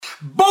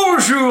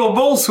Bonjour,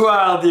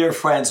 bonsoir, dear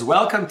friends.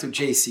 Welcome to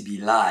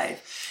JCB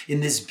Live. In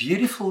this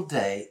beautiful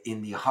day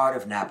in the heart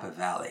of Napa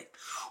Valley,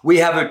 we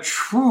have a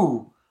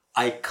true,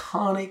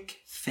 iconic,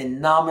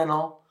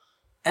 phenomenal,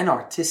 and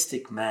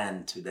artistic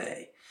man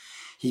today.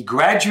 He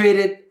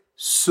graduated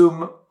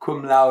summa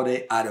cum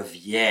laude out of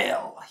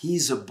Yale.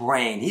 He's a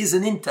brain. He's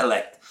an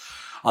intellect.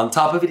 On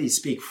top of it, he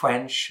speaks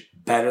French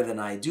better than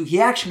I do.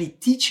 He actually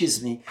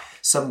teaches me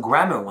some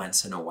grammar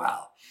once in a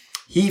while.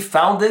 He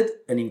founded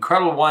an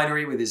incredible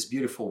winery with his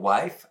beautiful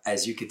wife,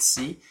 as you could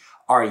see,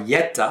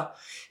 Arietta.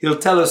 He'll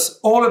tell us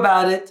all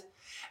about it.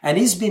 And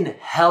he's been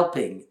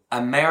helping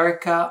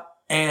America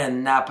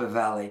and Napa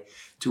Valley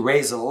to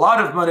raise a lot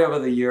of money over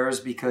the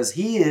years because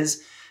he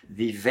is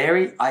the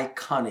very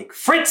iconic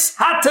Fritz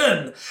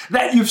Hatton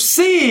that you've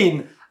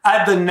seen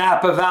at the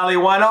Napa Valley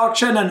Wine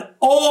Auction and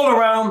all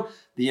around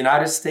the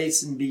United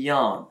States and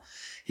beyond.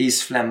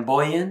 He's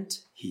flamboyant.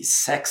 He's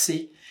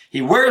sexy.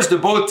 He wears the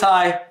bow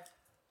tie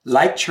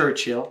like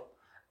Churchill,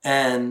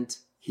 and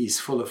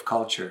he's full of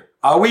culture.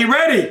 Are we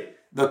ready?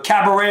 The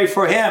cabaret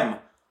for him.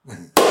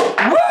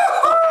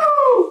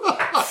 Woo-hoo!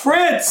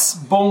 Fritz,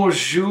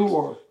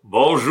 bonjour.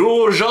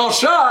 Bonjour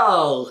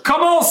Jean-Charles.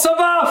 Comment ça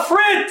va,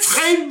 Fritz?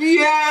 Très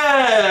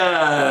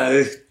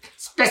bien.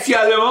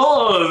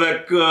 Spécialement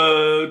avec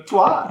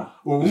toi,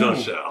 Ouh,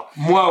 Jean-Charles.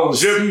 Moi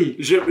aussi.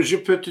 Je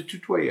peux te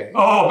tutoyer.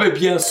 Oh, mais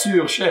bien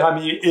sûr, cher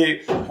ami.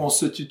 Et on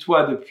se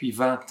tutoie depuis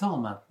 20 ans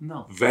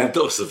maintenant. 20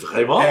 ans, c'est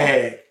vraiment?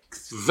 Hey,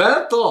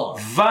 20 ans.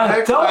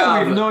 20 ans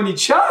we've known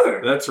each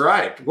other. That's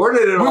right. Where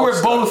did it all We were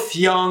start? both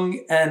young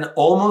and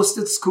almost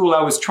at school.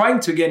 I was trying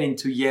to get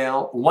into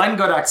Yale. One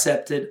got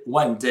accepted,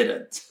 one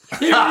didn't.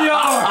 Here we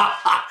are.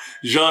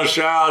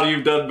 Jean-Charles,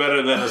 you've done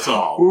better than us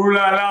all. Ooh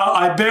la la,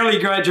 I barely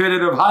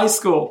graduated of high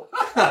school.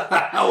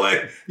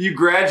 Wait, you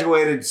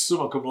graduated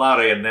summa cum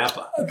laude in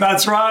Napa.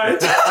 That's right.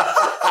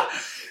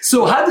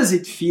 So how does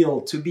it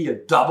feel to be a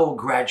double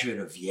graduate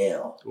of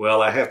Yale?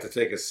 Well, I have to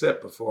take a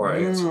sip before I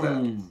answer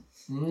that.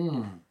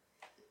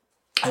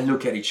 And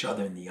look at each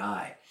other in the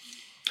eye.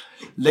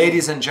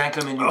 Ladies and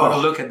gentlemen, you're going to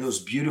look at those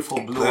beautiful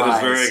blue That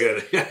eyes. is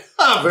very good.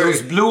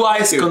 Those blue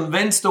eyes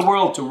convince the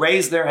world to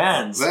raise their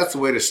hands. That's the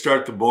way to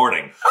start the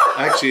morning.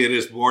 Actually, it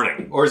is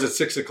morning. Or is it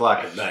 6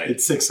 o'clock at night?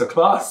 It's 6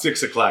 o'clock.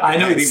 6 o'clock I at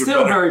know night. it's even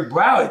still better. very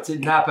bright in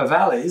Napa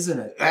Valley, isn't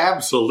it?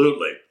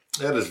 Absolutely.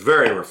 That is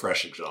very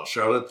refreshing,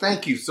 Jean-Charles.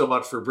 Thank you so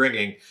much for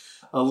bringing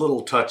a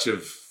little touch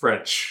of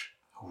French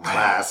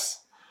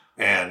class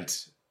and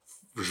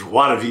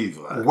joie de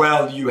vivre.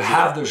 Well, you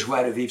have the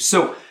joie de vivre.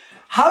 So,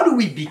 how do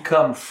we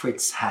become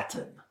Fritz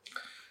Hatton?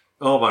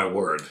 Oh, my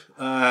word.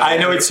 I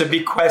know it's a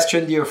big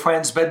question, dear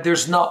friends, but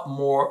there's not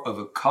more of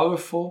a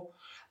colorful,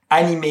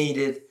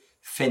 animated,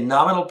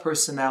 phenomenal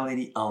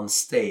personality on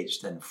stage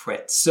than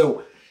Fritz.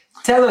 So,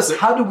 tell us,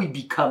 how do we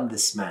become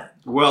this man?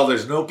 Well,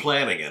 there's no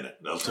planning in it.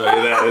 I'll tell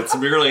you that. It's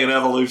merely an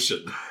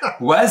evolution.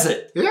 Was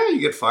it? Yeah, you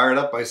get fired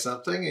up by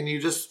something and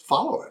you just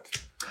follow it.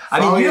 I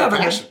mean, Follow you your have an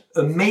passion.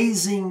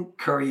 amazing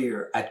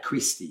career at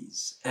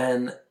Christie's.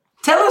 And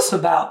tell us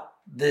about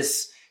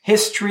this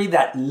history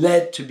that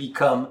led to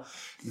become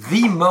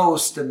the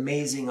most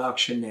amazing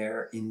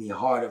auctioneer in the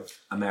heart of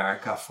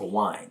America for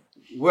wine.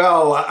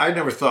 Well, I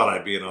never thought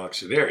I'd be an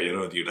auctioneer. You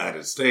know, in the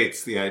United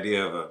States, the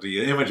idea of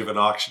the image of an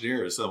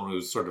auctioneer is someone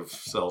who sort of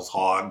sells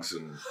hogs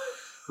and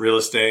real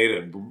estate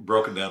and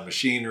broken down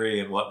machinery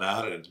and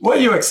whatnot. And Well,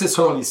 you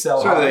accessorily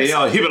sell so hogs. they, you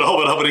know, heave it a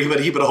hobin, heave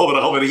it a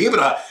hobin, heave it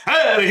a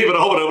 30,000, heave it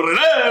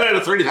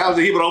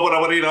a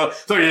hobin, you know,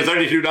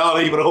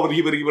 $32, heave it a hobin,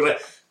 heave it a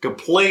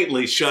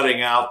completely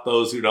shutting out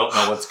those who don't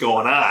know what's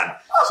going on,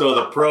 so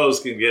the pros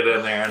can get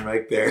in there and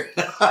make their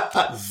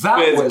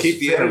That was keep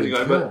the very energy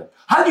going. good.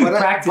 How do you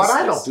practice But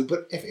I this? don't do.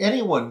 But if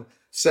anyone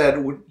said,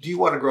 "Do you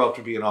want to grow up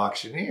to be an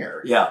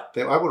auctioneer?" Yeah,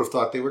 I would have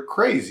thought they were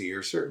crazy,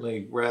 or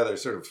certainly rather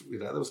sort of, you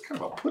know, that was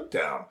kind of a put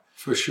down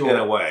for sure. in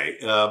a way.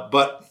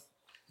 But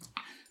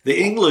the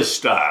English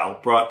style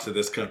brought to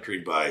this country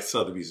by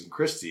Sotheby's and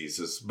Christie's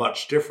is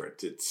much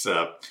different. It's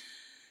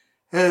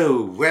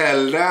oh,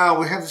 well, now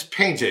we have this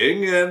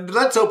painting, and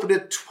let's open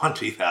it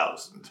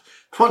 $20,000.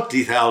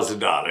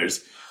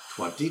 $20,000.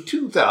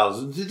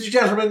 $22,000 to the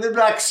gentleman in the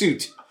black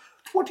suit.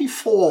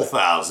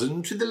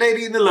 $24,000 to the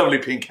lady in the lovely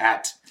pink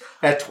hat.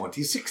 At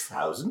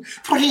 $26,000.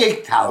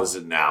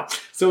 $28,000 now.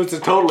 So it's a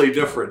totally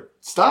different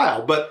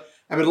style. But,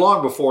 I mean,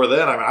 long before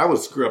then, I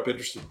grew up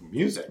interested in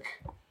music.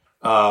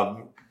 Not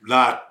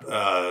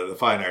the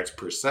fine arts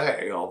per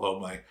se, although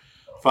my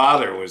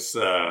father was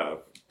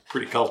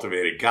pretty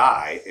cultivated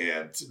guy,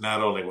 and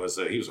not only was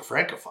he was a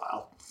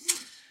Francophile,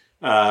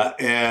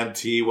 and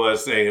he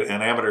was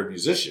an amateur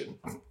musician,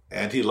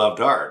 and he loved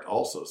art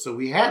also. So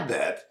we had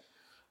that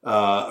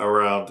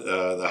around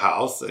the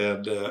house,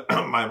 and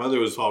my mother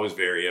was always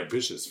very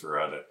ambitious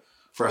for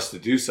us to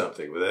do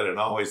something with it, and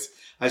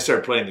I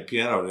started playing the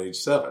piano at age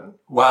 7.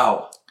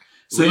 Wow.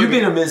 So you've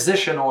been a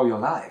musician all your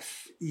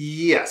life.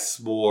 Yes,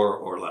 more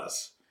or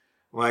less.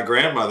 My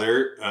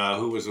grandmother,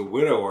 who was a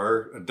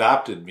widower,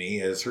 adopted me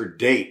as her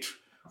date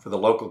for the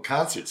local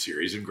concert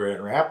series in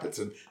Grand Rapids.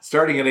 And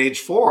starting at age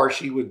 4,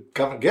 she would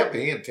come and get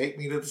me and take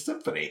me to the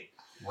symphony.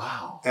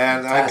 Wow.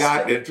 And I got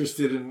Fantastic.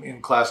 interested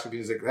in classical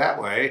music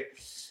that way.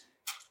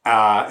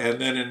 And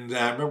then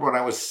I remember when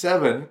I was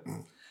 7,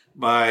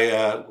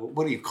 my,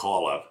 what do you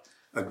call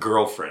a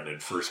girlfriend in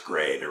first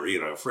grade, or,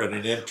 a friend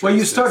in interest. Well,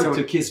 you started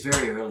to kiss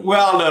very early.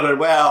 Well,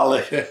 no,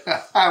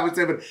 I would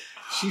say, but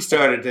she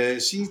started to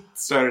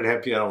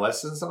have piano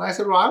lessons, and I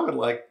said, well, I would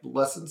like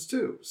lessons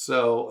too.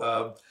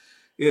 So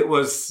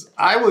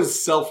I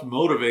was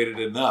self-motivated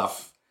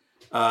enough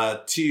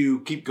to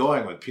keep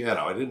going with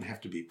piano. I didn't have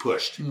to be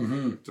pushed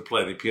to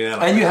play the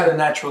piano. And you had a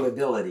natural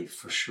ability,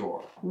 for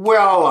sure.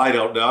 Well, I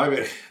don't know. I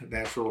mean,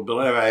 natural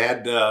ability. I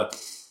had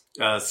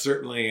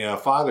certainly a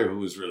father who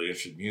was really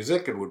interested in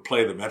music and would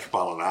play the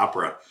Metropolitan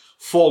Opera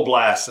full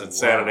blast on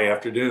Saturday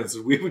afternoons.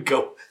 And we would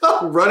go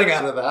running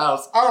out of the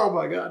house. Oh,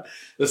 my God.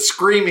 The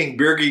screaming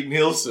Birgit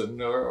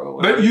Nielsen. Or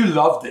whatever. But you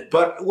loved it.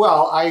 But,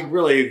 well, I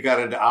really got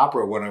into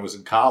opera when I was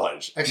in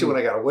college. Actually,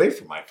 when I got away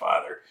from my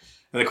father.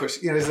 And, of course,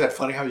 isn't that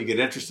funny how you get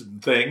interested in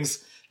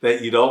things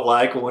that you don't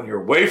like when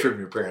you're away from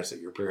your parents that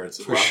your parents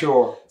love? For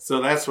sure.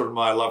 So that's when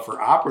my love for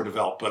opera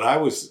developed. But I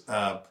was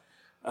a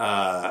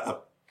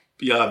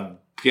young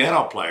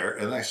piano player,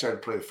 and I started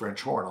to play the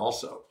French horn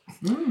also.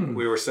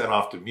 We were sent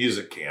off to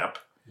music camp.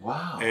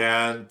 Wow.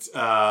 And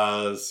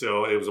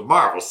so it was a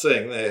marvelous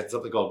thing. They had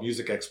something called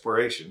music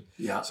exploration.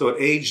 Yeah. So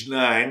at age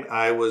 9,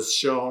 I was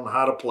shown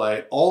how to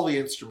play all the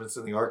instruments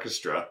in the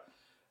orchestra.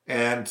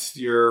 And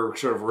you're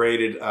sort of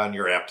rated on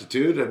your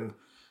aptitude. And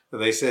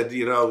they said,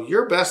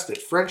 you're best at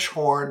French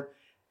horn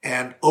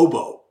and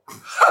oboe.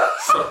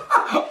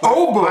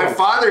 Oboe? My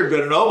father had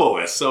been an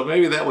oboist, so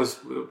maybe that was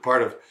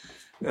part of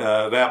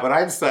that. But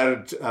I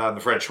decided on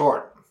the French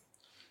horn.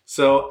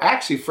 So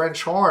actually,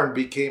 French horn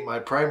became my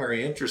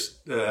primary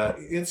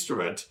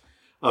instrument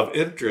of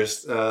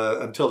interest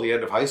until the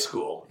end of high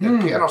school.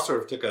 And piano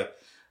sort of took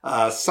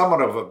a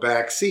somewhat of a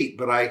back seat,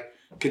 but I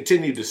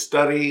continued to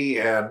study,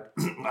 and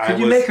Could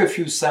you make a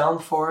few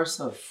sound for us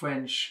of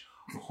French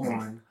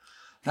horn?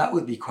 That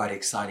would be quite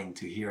exciting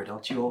to hear,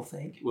 don't you all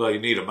think? Well, you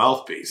need a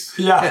mouthpiece.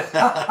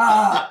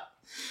 Yeah.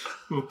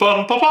 Bum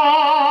bum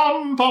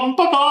bum bum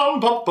bum bum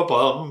bum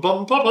bum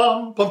bum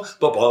bum bum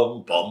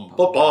bum bum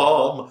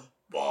bum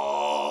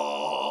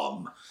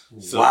bum.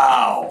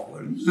 Wow.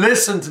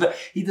 Listen to that.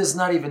 He does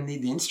not even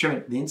need the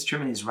instrument. The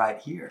instrument is right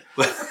here.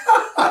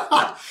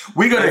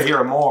 We're going to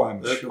hear more,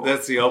 I'm sure.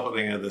 That's the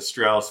opening of the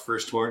Strauss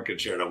First Horn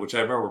Concerto, which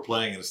I remember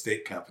playing in a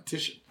state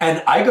competition.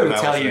 And I got to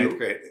tell in you, 8th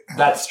grade.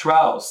 that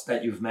Strauss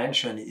that you've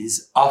mentioned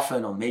is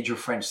often on major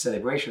French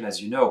celebration,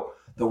 as you know,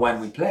 the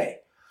one we play.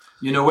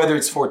 Whether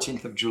it's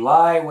 14th of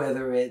July,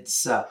 whether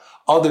it's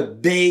other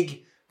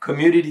big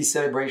community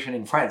celebration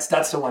in France,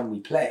 that's the one we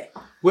play.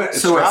 What,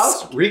 So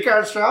Strauss?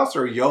 Richard Strauss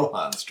or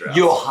Johann Strauss?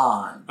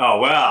 Johann. Oh,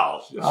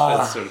 well.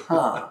 That's,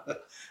 Uh-huh.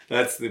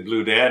 that's the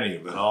Blue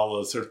Danube and all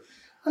those sort of...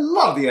 I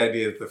love the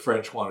idea that the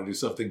French want to do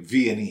something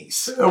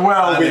Viennese.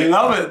 Well, we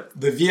love it.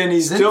 The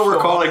Viennese Still influence.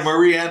 recalling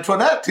Marie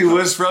Antoinette, who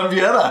was from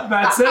Vienna.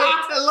 That's it.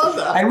 I love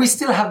that. And we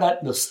still have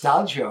that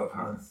nostalgia of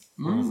her.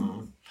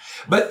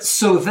 But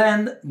so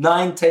then,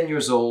 9, 10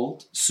 years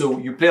old, so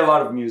you play a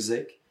lot of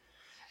music,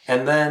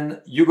 and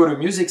then you go to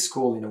music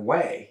school in a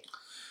way.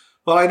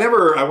 Well,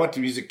 I went to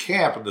music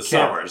camp in the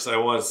summers. I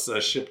was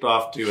shipped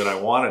off to, and I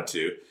wanted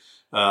to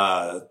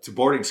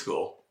boarding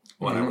school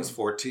when I was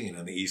 14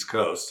 on the East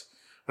Coast.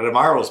 I had a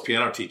marvelous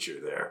piano teacher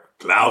there,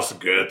 Klaus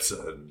Goetze,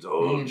 an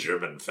old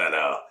German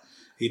fellow.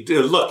 He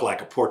did look like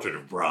a portrait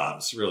of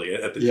Brahms, really,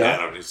 at the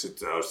piano. And he said,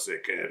 "Oh,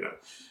 sick,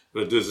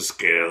 we'll do the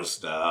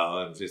scales now,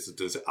 and he said,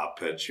 do the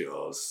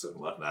arpeggios and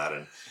whatnot."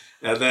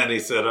 And then he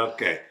said,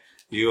 "Okay,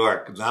 you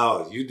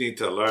need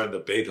to learn the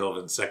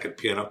Beethoven Second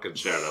Piano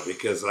Concerto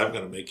because I'm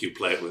going to make you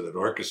play it with an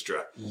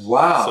orchestra."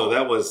 Wow. So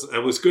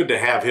it was good to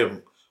have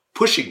him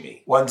pushing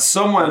me. When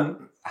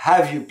someone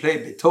have you play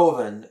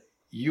Beethoven,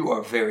 you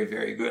are very,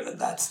 very good at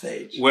that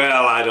stage.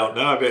 Well, I don't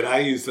know. I mean, I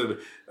used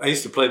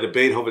to play the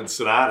Beethoven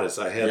sonatas.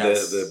 I had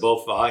the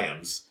both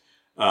volumes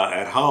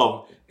at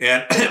home,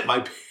 and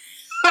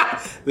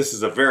this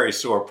is a very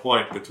sore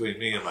point between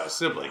me and my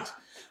siblings.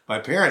 My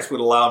parents would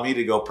allow me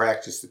to go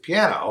practice the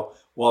piano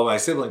while my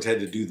siblings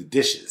had to do the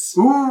dishes.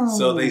 Ooh.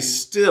 So they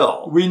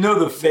still... We know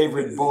the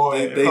favorite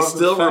boy. They of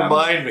still the family.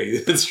 remind me.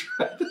 That's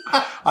right.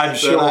 I'm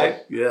sure.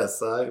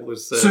 Yes, I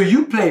was... So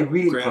you play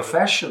really granted.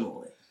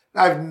 professionally.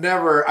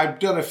 I've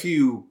done a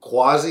few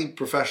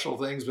quasi-professional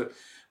things, but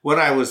when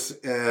I was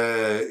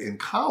in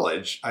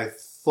college, I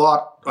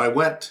thought I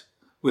went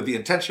with the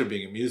intention of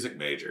being a music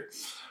major.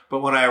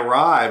 But when I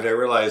arrived, I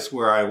realized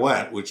where I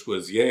went, which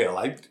was Yale.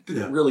 I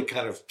didn't really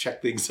kind of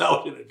check things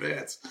out in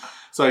advance.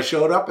 So I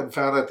showed up and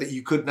found out that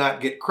you could not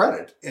get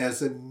credit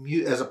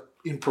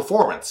in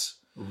performance.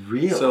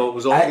 Really? So it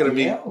was only going to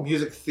be Yale?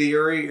 music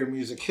theory or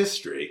music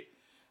history.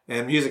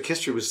 And music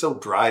history was so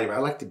dry to me. I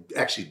like to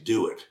actually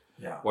do it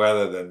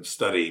rather than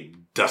study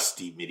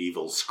dusty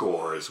medieval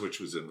scores, which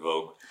was in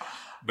vogue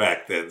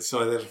back then.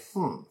 So I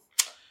thought,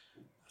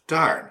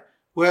 darn.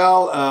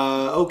 Well,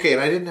 okay,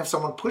 and I didn't have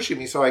someone pushing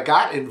me, so I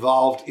got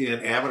involved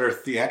in amateur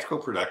theatrical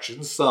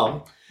productions,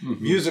 some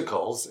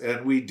musicals,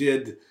 and we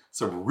did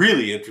some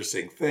really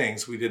interesting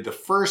things. We did the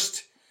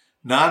first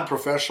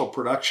non-professional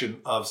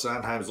production of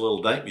Sondheim's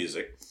Little Night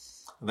Music,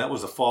 and that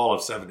was the fall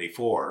of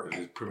 '74.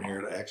 It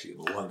premiered actually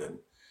in London.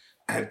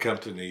 I had come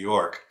to New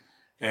York,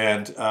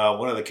 and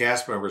one of the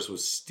cast members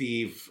was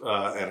Steve,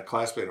 and a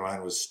classmate of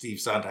mine was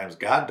Steve Sondheim's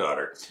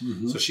goddaughter.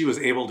 So she was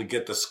able to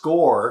get the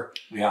score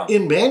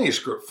in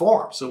manuscript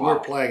form. So we were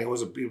playing; it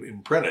was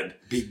imprinted,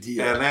 Big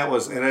deal.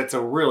 and it's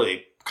a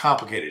really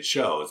complicated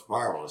show. It's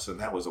marvelous, and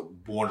that was a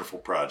wonderful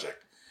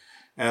project.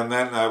 And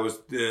then I was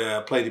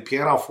played the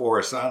piano for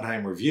a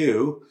Sondheim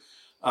review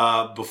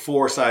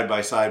before Side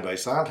by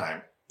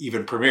Sondheim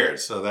even premiered.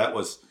 So that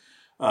was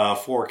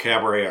 4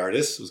 cabaret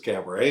artists. It was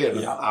cabaret and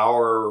an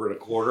hour and a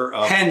quarter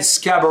of... Hence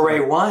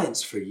cabaret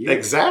wines for you.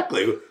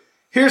 Exactly.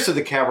 Here's to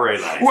the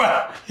cabaret life.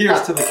 Well,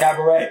 here's to the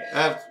cabaret.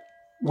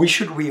 We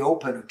should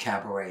reopen a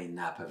cabaret in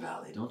Napa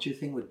Valley. Don't you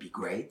think would be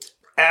great?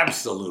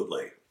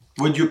 Absolutely.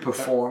 Would you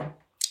perform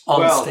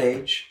on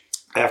stage?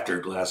 After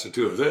a glass or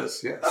two of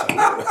this, yes,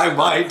 I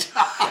might.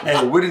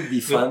 And wouldn't it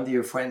be fun,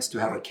 dear friends, to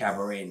have a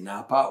cabaret in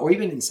Napa, or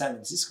even in San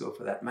Francisco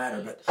for that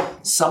matter, but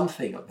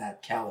something of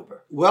that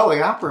caliber? Well,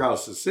 the Opera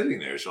House is sitting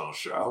there,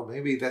 Jean-Charles.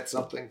 Maybe that's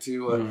something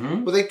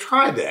to... Well, they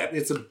tried that.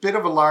 It's a bit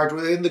of a large...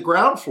 in the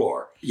ground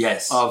floor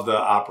of the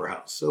Opera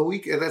House. So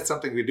that's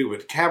something we do.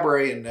 But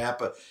cabaret in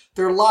Napa,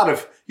 there are a lot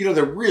of...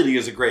 there really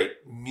is a great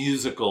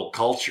musical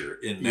culture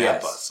in Napa.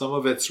 Yes. Some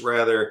of it's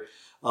rather...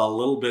 a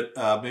little bit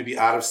maybe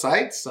out of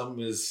sight. Some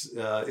is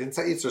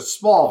inside. It's a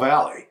small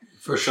valley.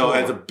 For sure. So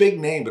it's a big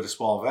name, but a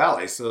small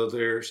valley. So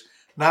there's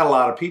not a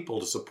lot of people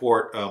to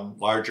support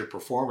larger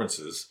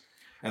performances.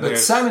 And but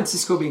San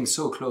Francisco being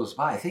so close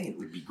by, I think it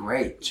would be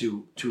great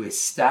to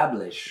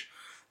establish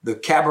the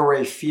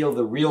cabaret feel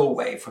the real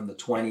way from the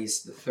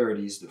 20s, the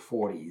 30s, the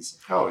 40s.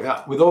 Oh,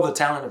 yeah. With all the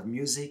talent of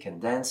music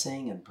and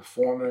dancing and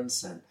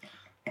performance and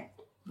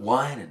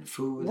wine and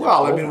food.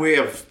 Well, I mean, we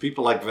have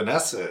people like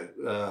Vanessa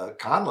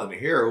Conlon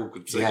here who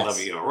could sing La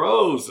Vie en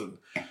Rose, and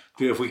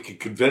if we could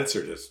convince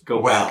her to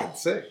go back and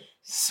sing.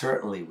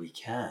 Certainly we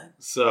can.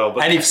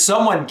 And if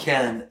someone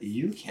can,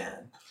 you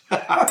can.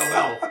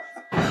 Well,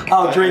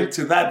 I'll drink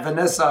to that,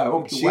 Vanessa. I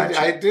hope you watch it.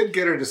 I did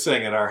get her to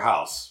sing at our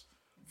house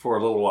for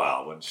a little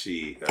while when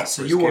she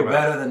so you were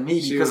better than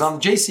me, because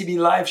on JCB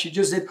Live, she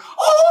just did,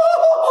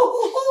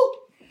 oh!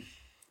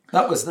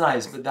 That was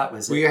nice, but that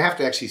was it. Well, you have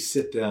to actually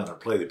sit down and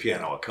play the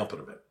piano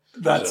accompaniment.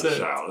 That's it.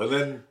 And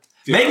then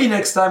maybe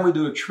next time we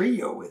do a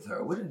trio with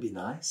her. Wouldn't it be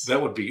nice?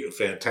 That would be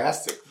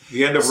fantastic.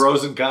 The end of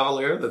Rose and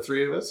Cavalier, the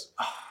three of us.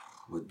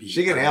 Would be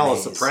she can handle a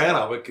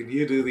soprano, but can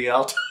you do the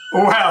alto?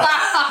 Well,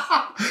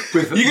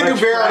 you can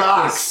do Baron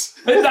Ox.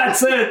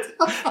 That's it.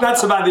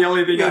 That's about the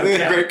only thing I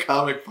can. A great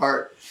comic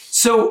part.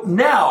 So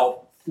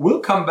now we'll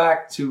come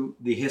back to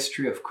the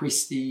history of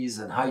Christie's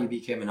and how you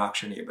became an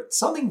auctioneer. But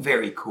something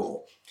very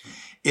cool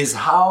is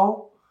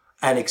how,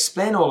 and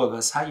explain all of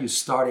us how you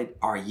started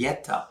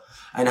Arietta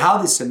and how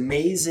this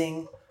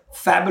amazing,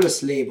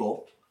 fabulous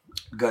label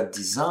got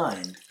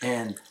designed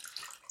and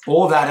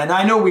all that. And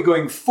I know we're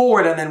going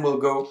forward and then we'll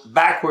go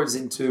backwards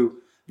into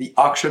the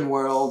auction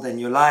world and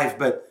your life,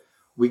 but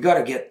we got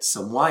to get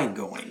some wine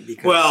going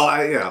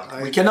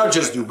because we cannot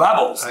just do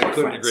bubbles. I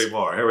couldn't agree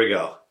more. Here we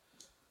go.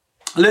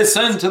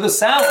 Listen to the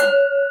sound.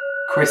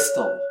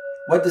 Crystal.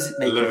 What does it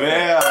make? Le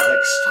verre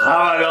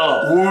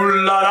extravagant.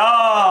 Ooh la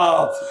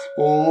la.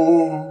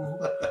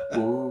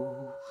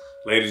 Ooh.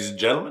 Ladies and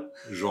gentlemen,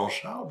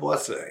 Jean-Charles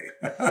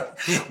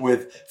Boisset.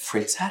 With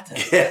Fritz Hatton.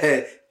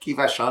 Qui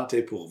va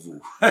chanter pour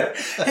vous.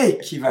 Hey,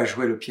 qui va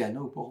jouer le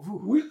piano pour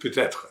vous. Oui,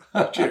 peut-être.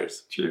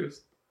 Cheers.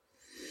 Cheers.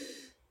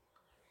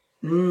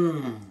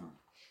 I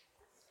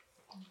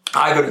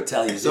got to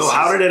tell you. So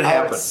how did it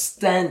happen?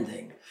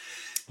 Outstanding.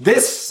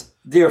 This,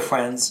 dear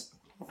friends,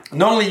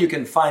 not only you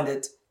can find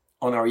it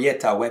on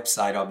Arietta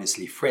website,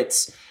 obviously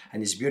Fritz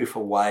and his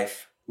beautiful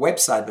wife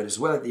website, but as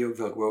well at the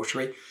Oakville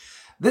Grocery.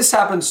 This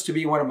happens to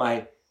be one of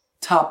my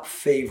top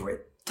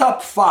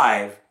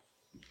 5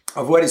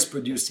 of what is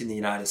produced in the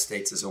United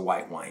States as a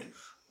white wine.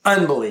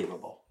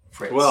 Unbelievable,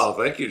 Fritz. Well,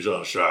 thank you,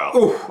 Jean-Charles.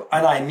 Oh,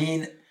 and I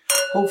mean,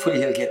 hopefully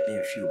he'll get me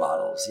a few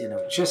bottles,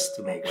 just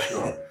to make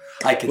sure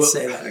I can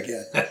say that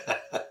again.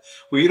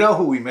 Well, you know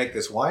who we make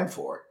this wine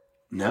for?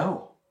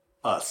 No.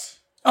 Us.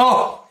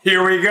 Oh,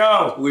 here we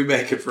go. We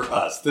make it for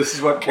us. This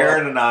is what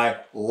Karen and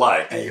I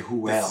like. Hey,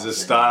 who this else? This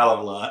is a style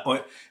of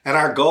wine. And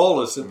our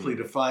goal is simply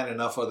to find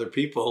enough other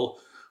people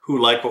who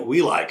like what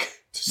we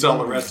like to sell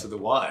the rest of the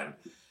wine.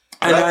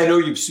 And I know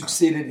you've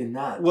succeeded in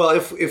that. Well,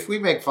 if we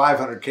make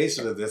 500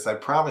 cases of this, I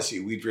promise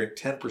you we drink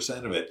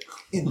 10% of it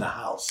in the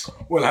house.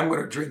 Well, I'm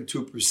going to drink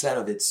 2%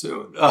 of it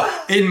soon.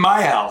 In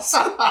my house.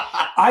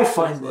 I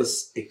find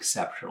this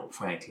exceptional,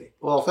 frankly.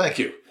 Well, thank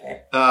you.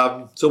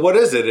 So what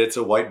is it? It's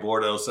a white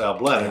Bordeaux-style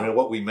blend. I mean,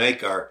 what we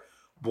make are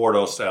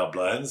Bordeaux-style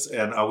blends.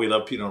 And we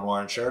love Pinot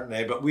Noir and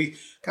Chardonnay, but we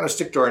kind of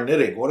stick to our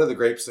knitting. What are the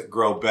grapes that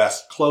grow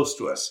best close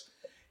to us?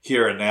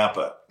 here in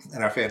Napa.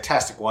 And our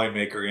fantastic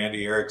winemaker,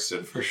 Andy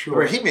Erickson. For sure.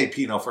 Where he made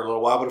Pinot for a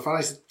little while, but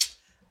finally said,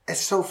 it's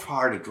so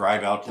far to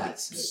drive out to the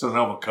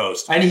Sonoma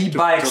coast. And he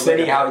bikes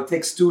anyhow. It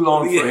takes too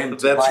long for him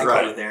to bike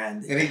over there.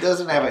 And he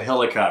doesn't have a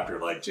helicopter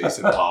like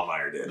Jason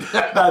Pallmeyer did.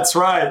 That's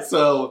right.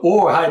 So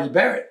or Heidi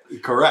Barrett.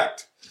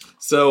 Correct.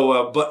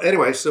 So, but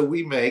anyway, so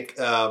we make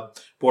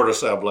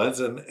Bordeaux-style blends.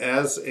 And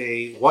as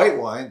a white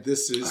wine,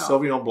 this is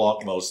Sauvignon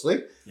Blanc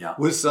mostly,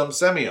 with some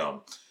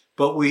Semillon.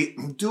 But we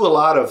do a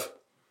lot of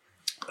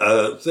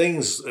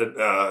things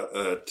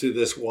to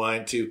this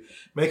wine to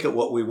make it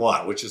what we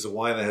want, which is a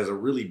wine that has a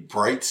really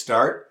bright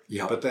start,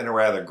 but then a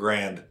rather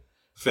grand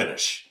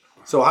finish.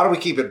 So how do we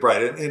keep it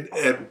bright? And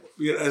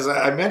as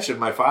I mentioned,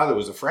 my father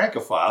was a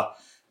Francophile,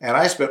 and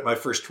I spent my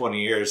first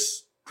 20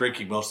 years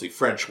drinking mostly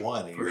French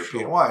wine and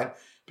European wine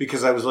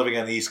because I was living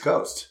on the East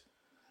Coast.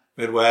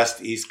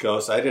 Midwest, East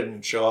Coast. I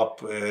didn't show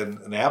up in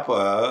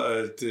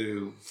Napa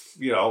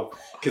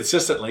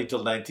consistently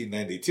till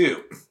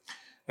 1992.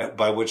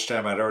 By which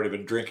time I'd already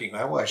been drinking.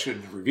 Well, I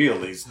shouldn't reveal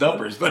these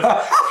numbers, but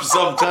for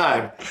some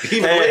time,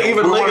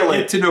 even legally.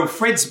 Get to know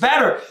Fritz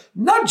better,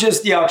 not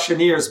just the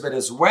auctioneers, but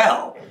as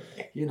well,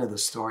 the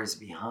stories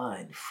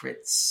behind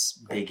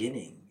Fritz's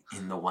beginning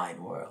in the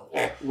wine world.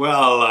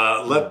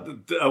 Well,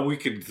 we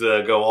could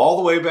go all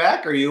the way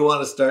back, or you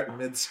want to start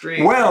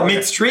midstream? Well,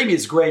 midstream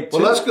is great too.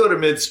 Well, let's go to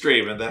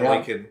midstream, and then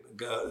we can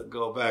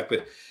go back.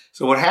 But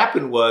so what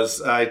happened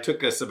was I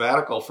took a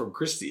sabbatical from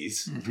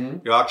Christie's,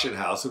 the auction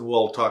house, and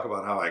we'll talk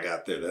about how I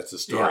got there. That's a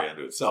story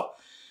unto itself.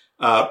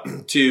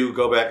 To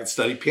go back and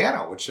study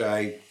piano, which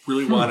I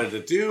really wanted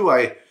to do.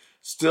 I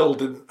still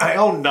didn't. I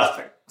owned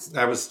nothing.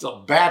 I was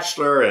still a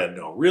bachelor and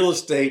no real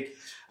estate.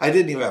 I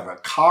didn't even have a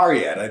car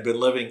yet. I'd been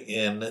living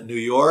in New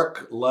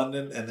York,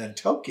 London, and then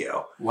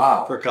Tokyo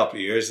for a couple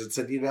of years, and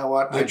said, you know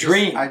what?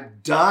 I'm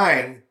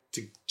dying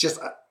to just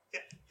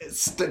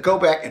go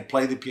back and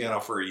play the piano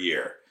for a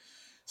year.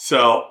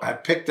 So I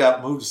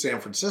moved to San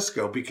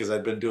Francisco because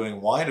I'd been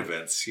doing wine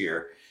events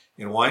here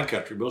in wine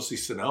country, mostly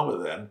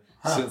Sonoma then,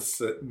 since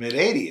the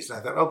mid-'80s. And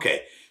I thought,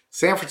 okay,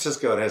 San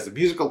Francisco, it has the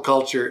musical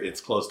culture.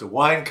 It's close to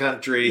wine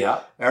country.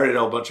 I already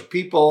know a bunch of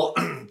people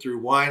through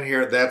wine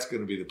here. That's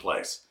going to be the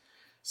place.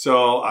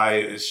 So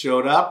I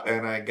showed up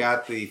and I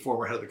got the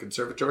former head of the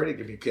conservatory to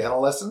give me piano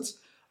lessons,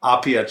 a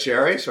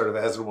piacere, sort of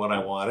as and when I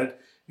wanted,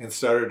 and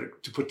started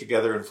to put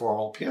together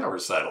informal piano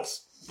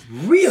recitals.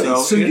 Really?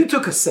 So you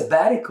took a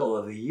sabbatical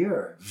of a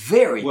year.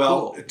 Very cool.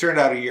 Well, it turned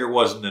out a year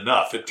wasn't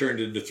enough. It turned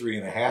into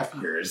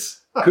 3.5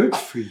 years. Good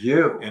for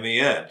you. In the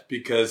end,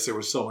 because there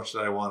was so much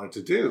that I wanted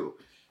to do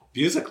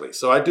musically.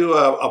 So I do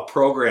a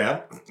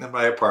program in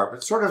my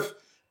apartment, sort of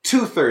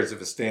 2/3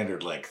 of a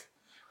standard length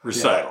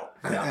recital.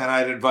 And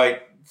I'd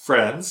invite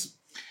friends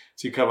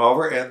to come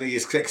over, and the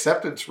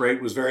acceptance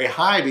rate was very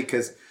high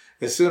because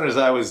as soon as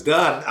I was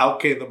done, out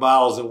came the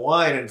bottles of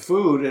wine and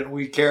food, and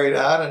we carried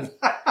on and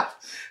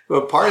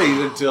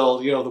partied until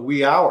the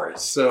wee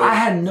hours. So I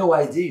had no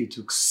idea you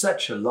took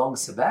such a long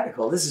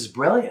sabbatical. This is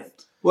brilliant.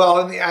 Well,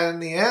 in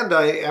the end,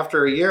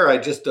 after a year, I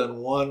just done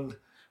one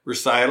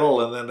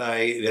recital, and then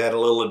I had a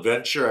little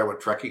adventure. I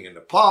went trekking in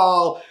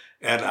Nepal,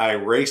 and I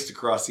raced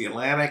across the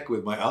Atlantic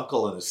with my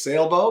uncle in a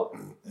sailboat.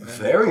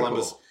 Very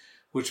Columbus, cool.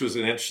 Which was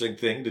an interesting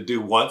thing to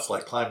do once,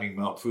 like climbing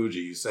Mount Fuji.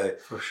 You say,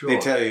 for sure. They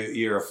tell you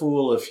you're a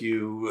fool if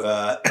you,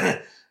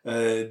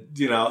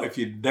 if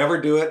you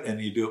never do it and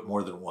you do it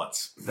more than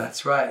once.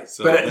 That's right.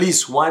 So but at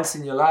least once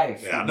in your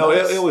life. Yeah, no,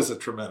 it was a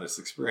tremendous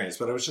experience,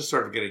 but I was just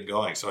sort of getting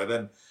going. So I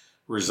then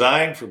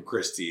resigned from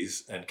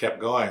Christie's and kept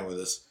going with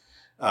this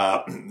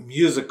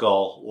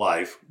musical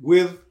life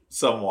with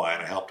some wine.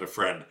 I helped a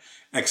friend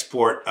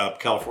export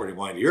California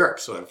wine to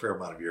Europe, so I had a fair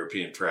amount of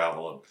European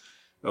travel and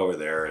over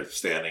there,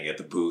 standing at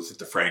the booth at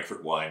the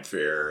Frankfurt Wine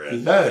Fair,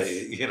 and at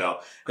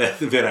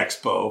the Vin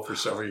Expo for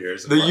several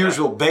years. The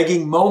usual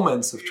begging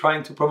moments of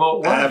trying to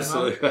promote wine.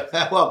 Absolutely.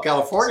 Right? Well,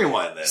 California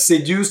wine then.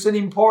 Seduced an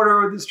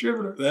importer or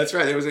distributor. That's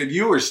right.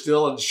 You were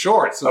still in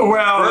shorts. So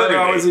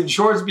I was in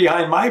shorts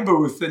behind my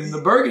booth in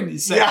the Burgundy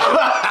section.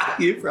 Yeah,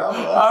 you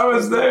probably. I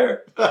was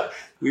there.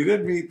 We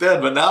didn't meet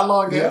then, but not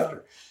long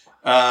after.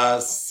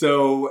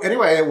 So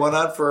anyway, it went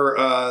on for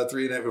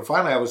 3.5. And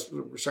finally, I was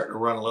starting to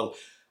run a little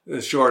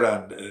short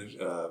on,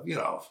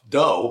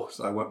 dough.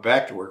 So I went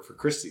back to work for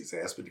Christie's. They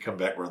asked me to come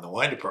back and run the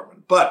wine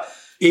department. But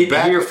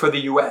here for the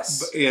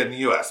U.S. In the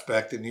U.S.,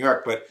 back to New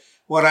York. But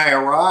when I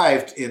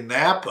arrived in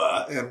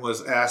Napa and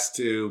was asked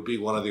to be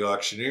one of the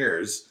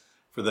auctioneers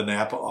for the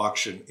Napa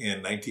auction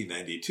in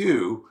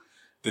 1992,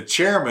 the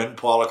chairman,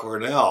 Paula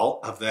Cornell,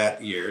 of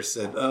that year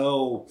said,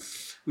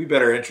 we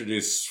better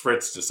introduce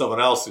Fritz to someone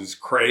else who's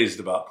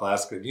crazed about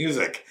classical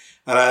music.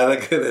 And I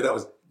think that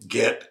was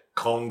Get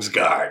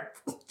Kongsgaard.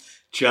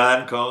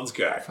 John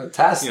Kongsgaard.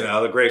 Fantastic.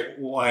 The great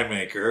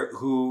winemaker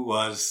who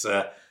was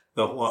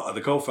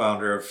the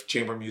co-founder of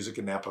Chamber Music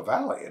in Napa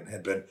Valley and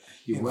had been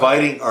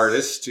inviting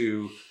artists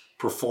to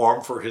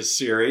perform for his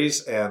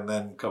series and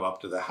then come up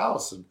to the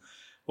house and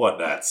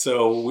whatnot.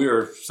 So we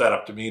were set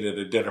up to meet at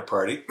a dinner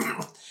party.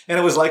 And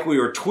it was like we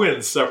were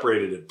twins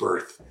separated at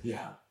birth.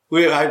 Yeah.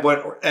 I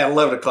went at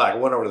 11 o'clock. I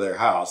went over to their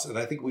house, and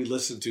I think we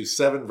listened to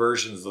 7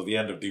 versions of The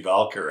End of Die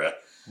Walküre,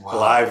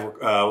 live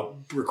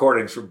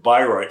recordings from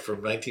Bayreuth from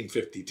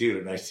 1952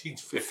 to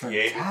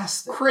 1958.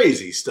 Fantastic.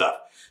 Crazy stuff.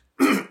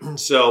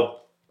 So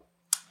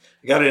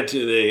I got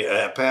into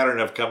the pattern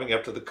of coming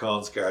up to the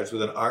Kongsgaards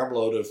with an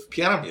armload of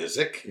piano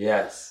music.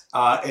 Yes.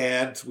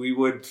 And we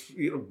would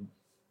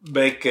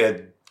make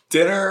a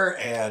dinner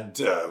and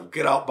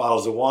get out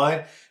bottles of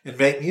wine and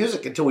make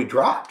music until we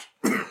dropped.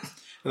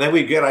 And then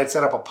I'd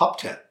set up a pup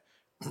tent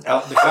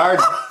out in the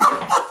garden.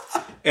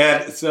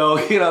 And so,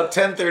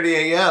 10:30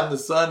 a.m., the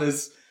sun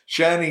is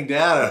shining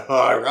down, and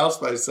I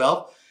roused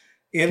myself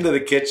into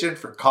the kitchen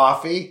for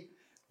coffee,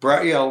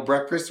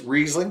 breakfast,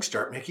 Riesling,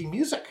 start making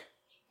music.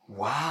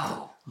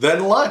 Wow.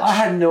 Then lunch. I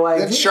had no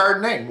idea. Then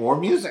Chardonnay, more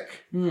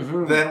music.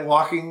 Mm-hmm. Then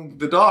walking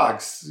the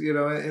dogs,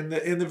 in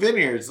the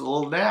vineyards, a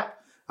little nap.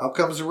 Out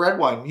comes the red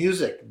wine,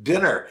 music,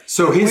 dinner.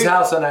 So his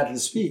house on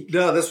Atlas Peak.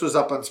 No, this was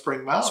up on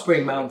Spring Mountain.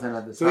 Spring Mountain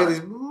at the time. So we had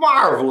these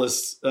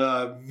marvelous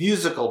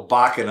musical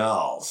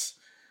bacchanals.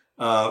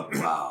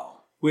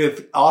 Wow.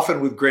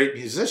 Often with great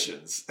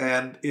musicians.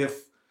 And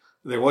if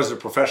there was a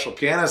professional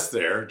pianist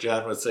there,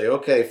 John would say,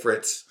 okay,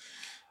 Fritz,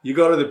 you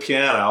go to the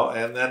piano,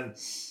 and then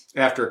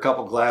after a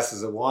couple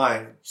glasses of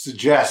wine,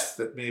 suggest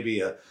that maybe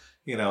a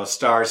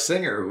star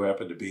singer who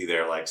happened to be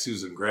there, like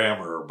Susan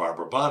Graham or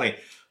Barbara Bonney,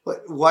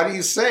 what do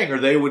you sing? Or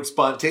they would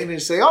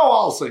spontaneously say, oh,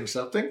 I'll sing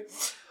something.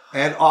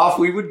 And off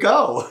we would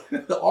go.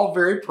 All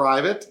very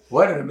private.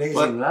 What an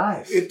amazing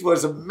life. It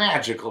was a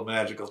magical,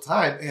 magical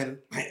time. And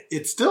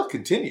it still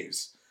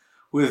continues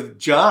with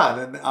John.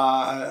 And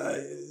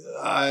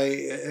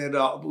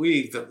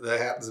we, the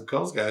Hattons and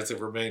Combs guys,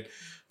 have remained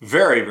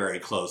very, very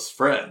close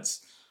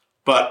friends.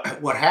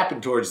 But what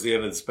happened towards the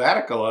end of the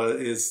sabbatical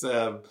is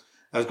I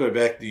was going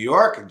back to New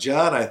York, and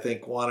John, I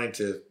think, wanting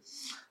to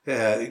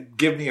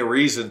give me a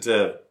reason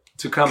to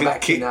come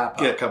back to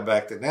Napa. Come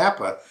back to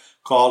Napa,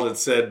 called and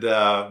said,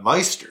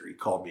 Meister. He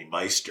called me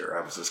Meister.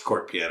 I was his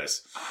court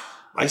pianist.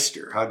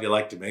 Meister, how'd you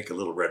like to make a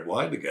little red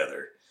wine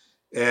together?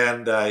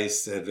 And I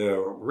said,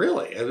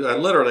 really? I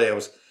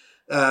was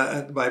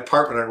at my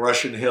apartment on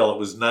Russian Hill. It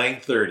was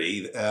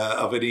 9:30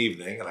 of an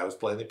evening, and I was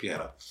playing the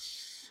piano.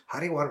 How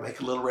do you want to make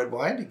a little red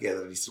wine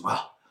together? And he said,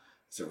 well,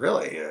 I said,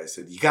 really? I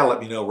said, you got to let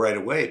me know right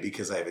away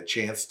because I have a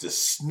chance to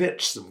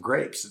snitch some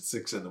grapes at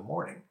 6 a.m.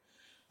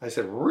 I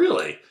said,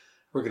 really?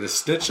 We're going to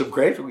snitch some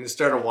grapes? We're going to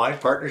start a wine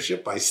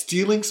partnership by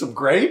stealing some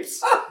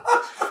grapes?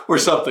 Or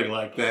something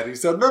like that. He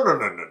said,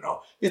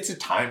 no. It's a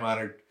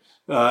time-honored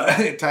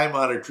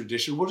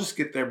tradition. We'll just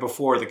get there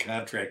before the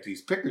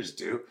contractees pickers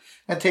do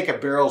and take a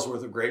barrel's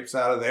worth of grapes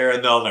out of there,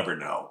 and they'll never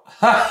know.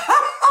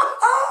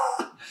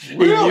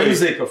 Really?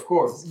 Music, of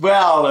course.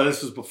 Well,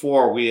 this was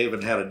before we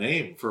even had a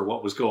name for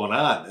what was going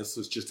on. This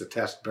was just a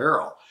test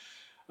barrel.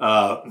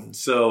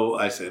 So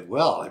I said,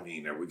 well, are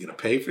we going to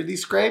pay for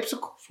these grapes?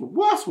 Of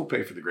course, we'll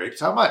pay for the grapes.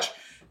 How much?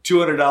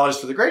 $200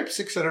 for the grapes,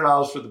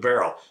 $600 for the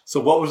barrel. So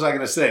what was I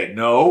going to say?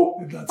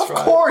 No. That's right.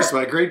 Of course,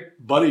 my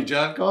great buddy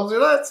John Combs said,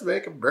 let's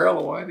make a barrel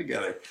of wine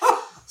together.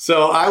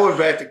 So I went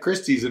back to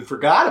Christie's and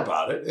forgot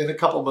about it. And a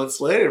couple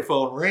months later, the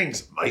phone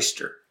rings.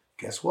 Meister,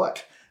 guess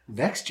what?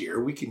 Next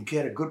year, we can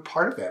get a good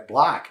part of that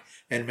block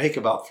and make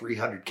about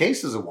 300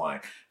 cases of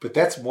wine. But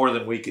that's more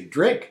than we could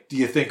drink. Do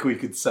you think we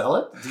could sell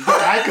it? Do you think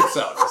I could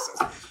sell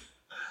it?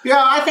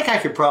 Yeah, I think I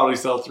could probably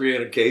sell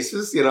 300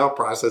 cases,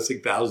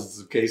 processing thousands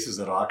of cases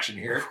at auction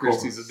here at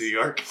Christie's in New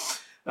York.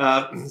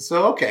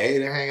 So, okay,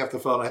 and I hang up the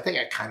phone. I think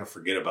I kind of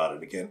forget about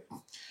it again.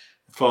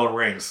 The phone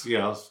rings,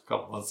 a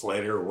couple months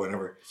later or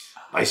whenever.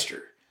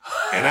 Meister.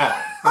 And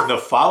in the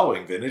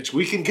following vintage,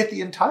 we can get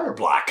the entire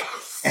block.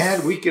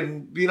 And we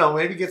can,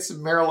 maybe get some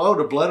Merlot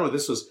to blend with.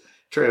 This was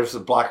a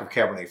block of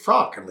Cabernet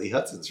Franc on Lee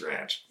Hudson's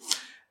ranch.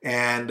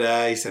 And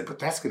he said, but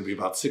that's going to be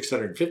about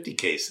 650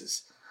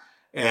 cases.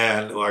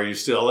 And are you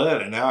still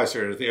in? And now I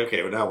started to think,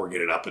 okay, well, now we're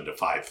getting up into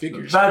 5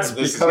 figures. That's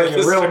becoming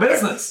a real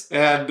business.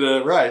 And,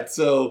 right.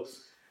 So,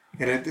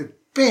 and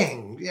it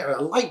bing,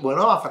 a light went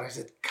off. And I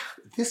said,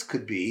 God, this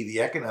could be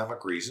the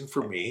economic reason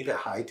for me to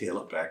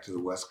hightail it back to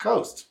the West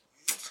Coast.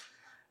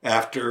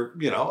 After,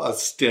 a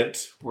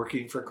stint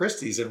working for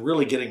Christie's and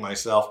really getting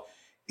myself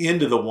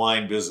into the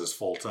wine business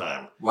full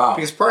time. Wow.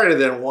 Because prior to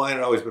then, wine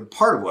had always been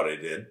part of what I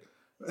did,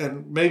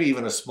 and maybe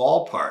even a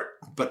small part,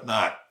 but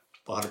not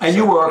 100%. And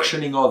you were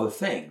auctioning all the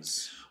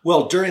things.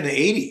 Well, during the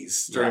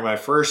 80s, during my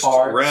first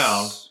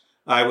round,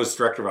 I was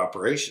director of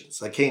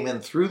operations. I came in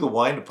through the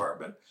wine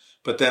department,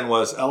 but then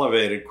was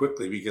elevated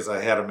quickly because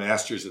I had a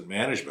master's in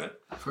management.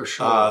 For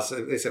sure.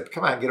 So they said,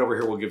 come on, get over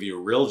here, we'll give you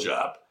a real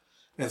job.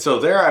 And so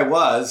there I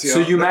was. So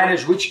you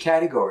managed which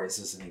categories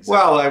as an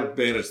example? Well,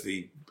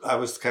 I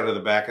was kind of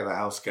the back of the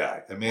house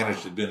guy. I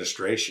managed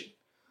administration.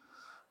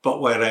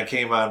 But when I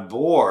came on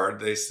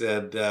board, they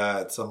said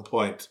at some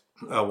point,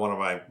 one of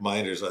my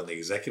minders on the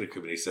executive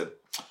committee said,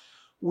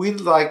 we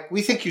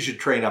think you should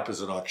train up as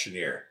an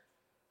auctioneer.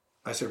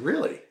 I said,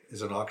 really?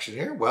 As an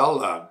auctioneer?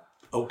 Well,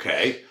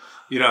 okay.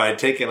 I'd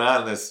taken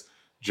on this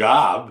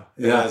job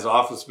Yeah. as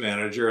office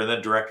manager and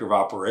then director of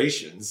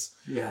operations.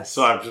 Yes.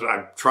 So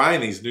I'm trying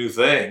these new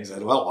things,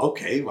 and well,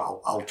 okay,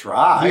 well, I'll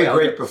try. You're a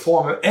great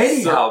performer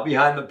anyhow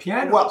behind the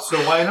piano. Well, so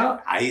why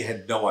not? I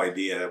had no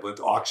idea what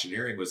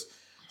auctioneering was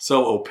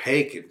so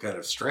opaque and kind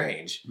of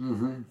strange.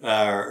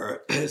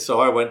 So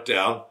I went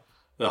down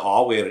the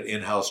hall. We had an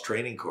in-house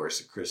training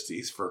course at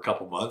Christie's for a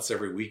couple months.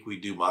 Every week we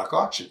do mock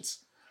auctions,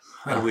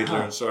 and we'd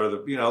learn sort of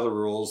the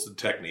rules and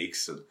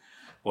techniques and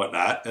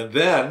whatnot. And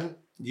then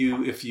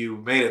if you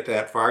made it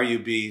that far,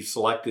 you'd be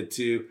selected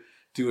to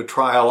do a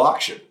trial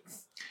auction.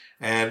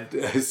 And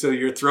so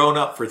you're thrown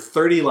up for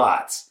 30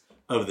 lots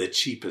of the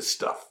cheapest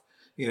stuff,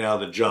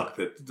 the junk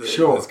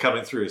that's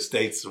coming through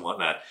estates and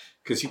whatnot,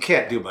 because you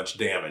can't do much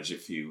damage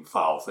if you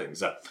foul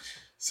things up.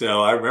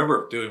 So I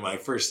remember doing my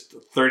first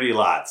 30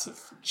 lots of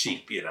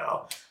cheap,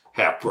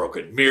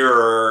 half-broken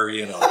mirror,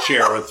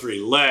 chair with 3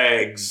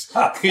 legs.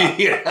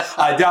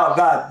 I doubt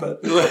that,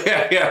 but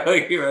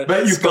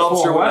but you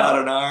sculpture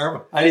without an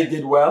arm. And he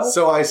did well.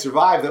 So I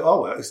survived. I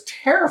was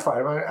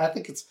terrified. I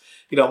think it's,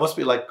 it must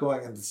be like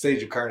going on the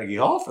stage of Carnegie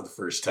Hall for the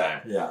first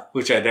time. Yeah.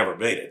 Which I never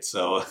made it.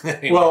 So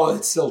anyway. Well,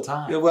 it's still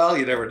time. Well,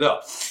 you never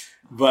know.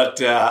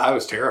 But I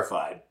was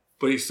terrified.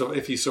 But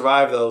if you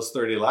survive those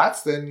 30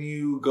 lots, then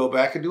you go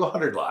back and do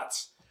 100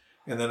 lots.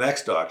 In the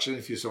next auction,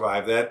 if you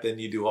survive that, then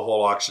you do a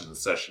whole auction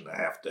session, a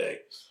half-day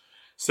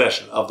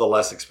session of the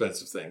less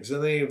expensive things.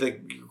 And then they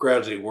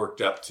gradually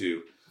worked up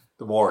to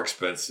the more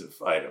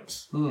expensive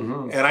items.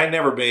 And I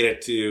never made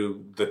it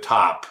to the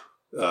top,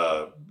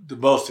 the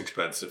most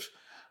expensive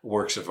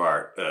works of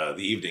art, the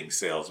evening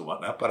sales and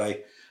whatnot.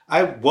 But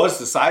I was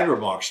the side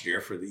room auctioneer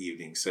for the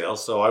evening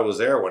sales. So I was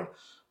there when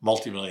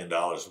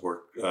multi-million-dollar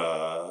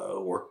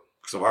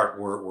works of art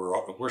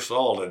were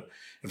sold. And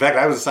in fact,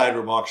 I was a side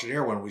room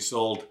auctioneer when we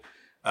sold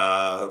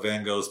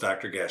Van Gogh's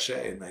Dr.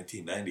 Gachet in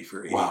 1990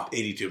 for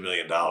 $82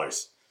 million.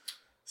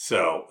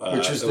 So,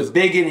 which was the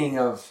beginning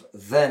of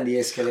then the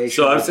escalation.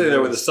 So I'm sitting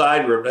there with the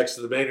side room next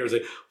to the main room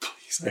saying,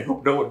 please, I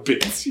hope no one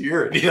bids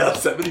here. And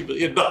 $70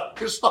 million.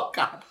 Oh,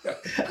 God, I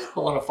don't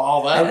want to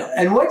follow that.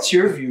 And what's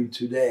your view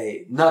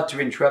today, not to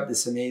interrupt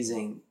this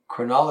amazing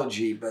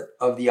chronology, but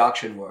of the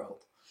auction world?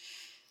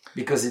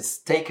 Because it's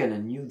taken a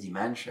new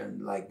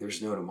dimension like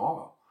there's no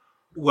tomorrow.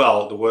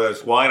 Well, there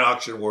was wine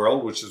auction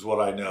world, which is what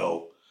I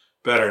know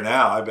better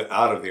now. I've been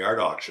out of the art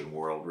auction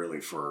world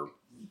really for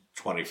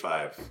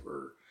 25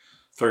 or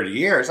 30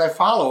 years. I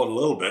follow it a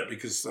little bit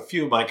because a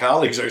few of my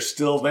colleagues are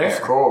still there.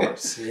 Of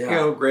course,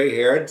 yeah.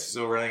 Gray-haired,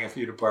 still running a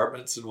few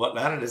departments and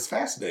whatnot, and it's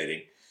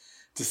fascinating.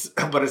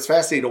 But it's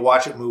fascinating to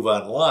watch it move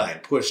online.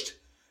 Pushed,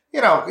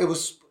 it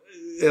was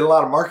a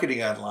lot of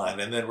marketing online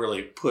and then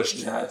really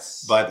pushed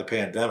by the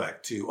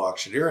pandemic to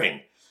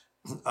auctioneering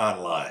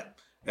online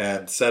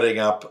and setting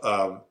up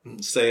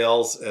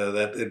sales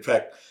that, in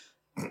fact,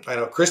 I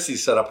know Christie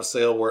set up a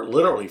sale where it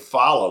literally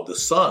followed the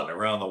sun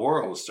around the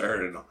world. It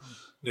started in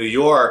New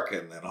York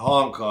and then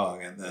Hong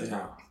Kong and then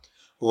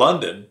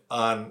London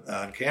on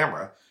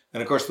camera.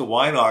 And of course, the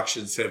wine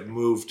auctions have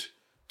moved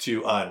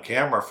to on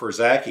camera for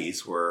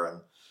Zacky's, where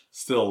I'm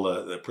still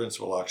the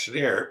principal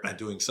auctioneer and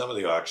doing some of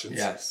the auctions.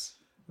 Yes.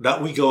 Now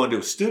we go into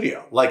a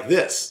studio like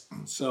this.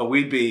 So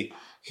we'd be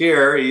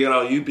here,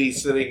 you'd be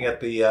sitting at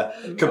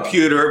the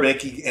computer,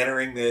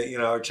 entering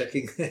the,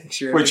 checking,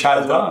 sure. Which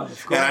I've done,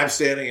 of course. And I'm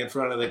standing in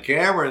front of the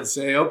camera and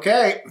say,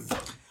 okay,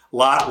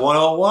 lot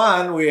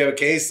 101, we have a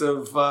case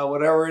of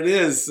whatever it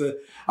is.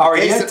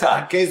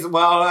 Arietta.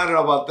 Well, I don't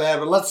know about that,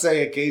 but let's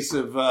say a case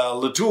of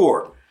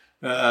Latour,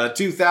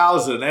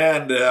 2000,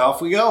 and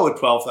off we go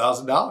with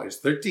 $12,000,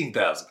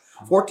 $13,000,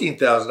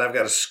 $14,000. I've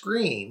got a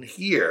screen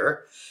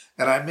here,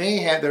 and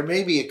there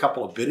may be a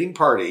couple of bidding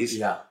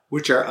parties.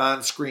 Which are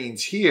on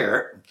screens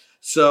here.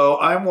 So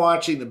I'm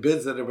watching the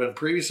bids that have been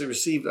previously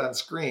received on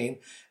screen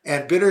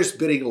and bidders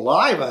bidding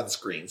live on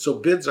screen. So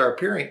bids are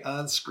appearing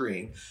on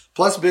screen,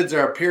 plus bids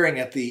are appearing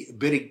at the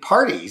bidding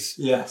parties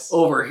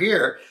over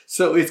here.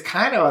 So it's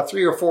kind of a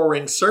 3 or 4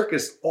 ring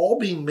circus all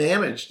being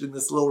managed in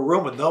this little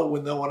room with no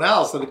one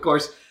else. And of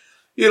course,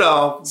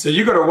 So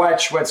you got to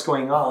watch what's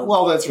going on.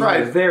 Well, that's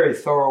right. In a very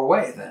thorough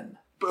way then.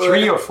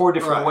 3 or 4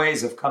 different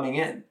ways of coming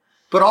in.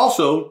 But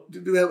also,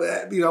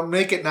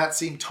 make it not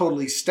seem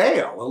totally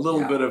stale. A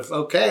little bit of,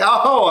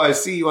 I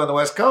see you on the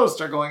West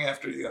Coast are going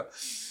after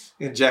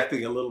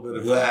injecting a little bit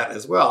of that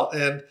as well.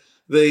 And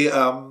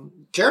the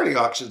charity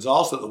auctions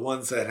also, the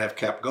ones that have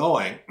kept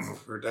going,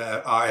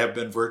 I have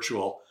been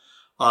virtual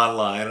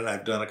online, and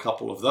I've done a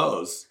couple of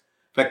those.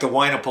 In fact, the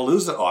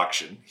Winapalooza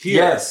auction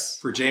here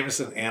for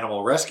Jameson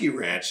Animal Rescue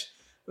Ranch,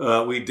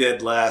 we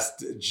did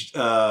last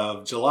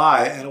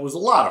July, and it was a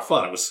lot of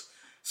fun. It was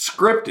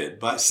scripted,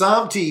 but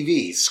Som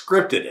TV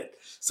scripted it.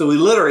 So we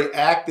literally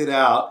acted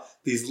out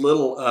these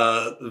little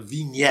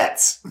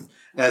vignettes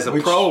as a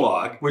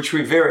prologue. Which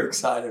we're very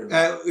excited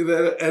about.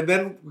 And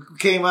then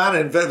came on,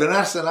 and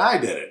Vanessa and I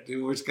did it. It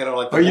was kind of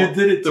like you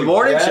did it the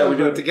morning show. We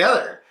do it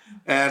together.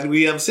 And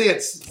we MC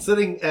it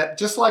sitting at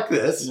just like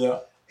this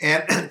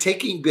and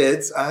taking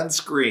bids on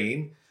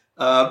screen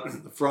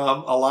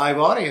from a live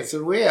audience,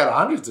 and we had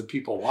hundreds of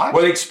people watching.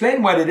 Well,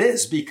 explain what it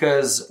is,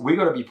 because we're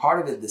going to be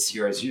part of it this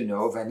year, as you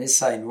know.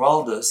 Vanessa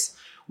enrolled us,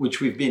 which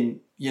we've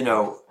been,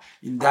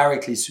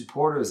 indirectly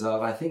supporters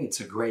of. I think it's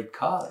a great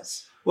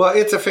cause. Well,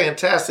 it's a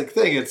fantastic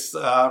thing. It's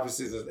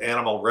obviously an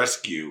animal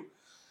rescue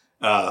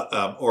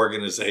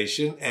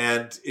organization,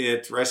 and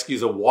it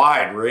rescues a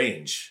wide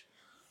range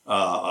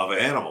of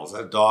animals: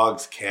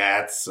 dogs,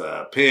 cats,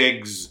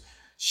 pigs,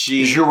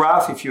 sheep,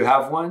 giraffe if you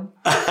have one,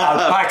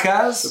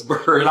 alpacas,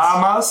 birds,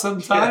 llama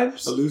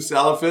sometimes, a loose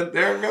elephant.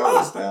 There it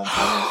goes down.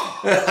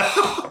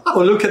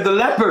 Oh, look at the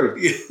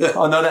leopard.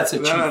 Oh no, that's a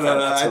cheap. No.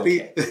 That's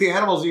okay. The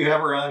animals you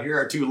have around here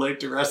are too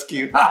late to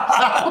rescue.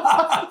 But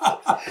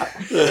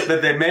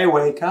they may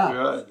wake up.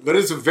 Right. But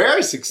it's a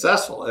very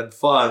successful and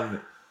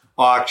fun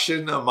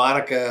auction.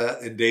 Monica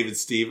and David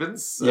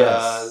Stevens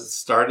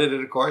started it,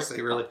 of course.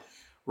 They really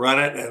run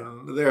it,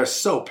 and they're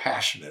so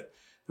passionate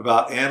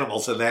about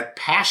animals, and that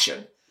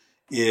passion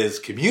is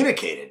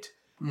communicated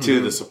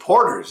to the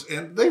supporters,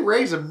 and they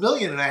raise $1.5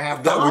 million,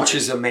 which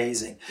is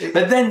amazing.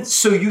 But then,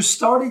 so you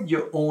started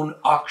your own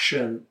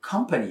auction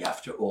company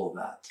after all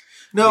that?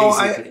 No,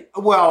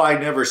 I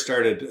never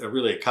started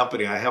really a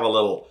company. I have a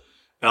little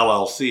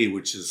LLC,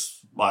 which is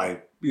my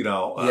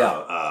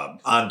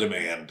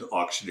on-demand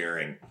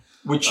auctioneering,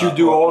 which you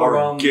do all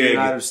around the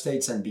United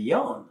States and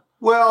beyond.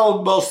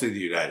 Well, mostly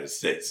the United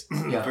States,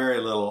 very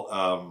little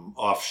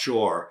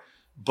offshore.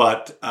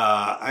 But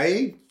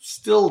I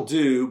still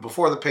do.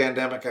 Before the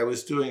pandemic, I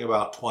was doing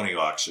about 20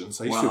 auctions.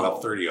 I used to do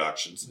about 30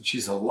 auctions. Which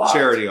is a lot.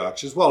 Charity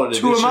auctions. Well, in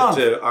addition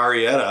to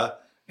Arietta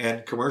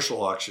and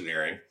commercial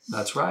auctioneering.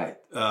 That's right.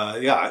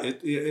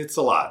 It's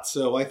a lot.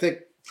 So I think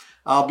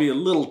I'll be a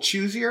little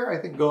choosier,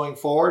 I think, going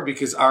forward,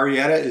 because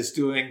Arietta is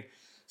doing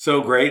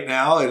so great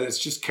now. And it's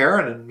just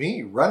Karen and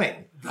me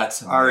running.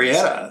 That's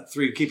amazing.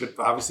 Arietta. Keep it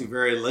obviously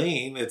very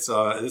lean. This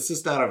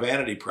is not a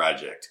vanity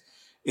project.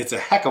 It's a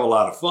heck of a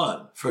lot of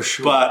fun. For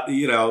sure. But,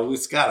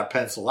 it's got to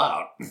pencil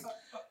out.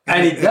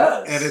 And it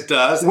does. And it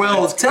does.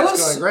 Well, tell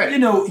us,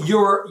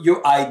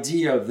 your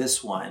idea of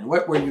this wine.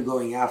 What were you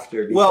going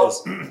after?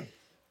 Because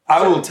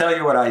I will tell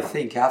you what I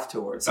think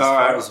afterwards, as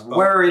far as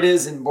where it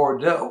is in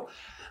Bordeaux.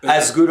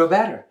 As good or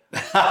better.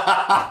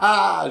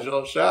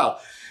 Jean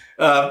Charles.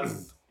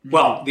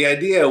 Well, the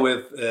idea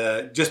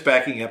with just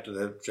backing up to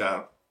the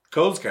John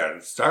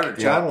Kongsgaard started,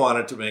 John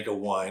wanted to make a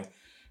wine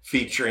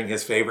featuring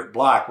his favorite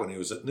block when he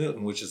was at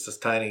Newton, which is this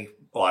tiny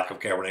block of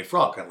Cabernet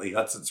Franc on Lee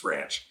Hudson's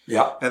ranch.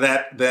 Yeah. And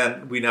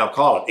then we now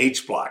call it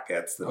H block.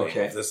 That's the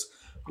name of this,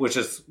 which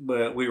is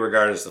we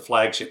regard as the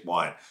flagship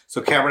wine. So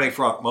Cabernet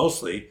Franc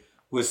mostly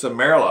with some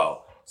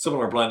Merlot,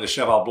 similar blend to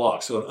Cheval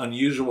Blanc. So an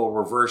unusual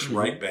reverse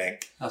right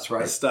bank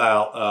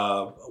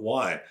style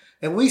wine.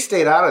 And we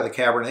stayed out of the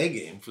Cabernet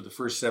game for the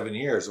first 7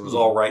 years. It was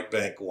all right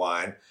bank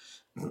wine.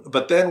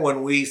 But then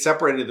when we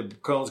separated the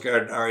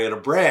Kongsgaard and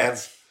Arietta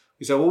brands,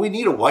 we said, well, we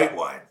need a white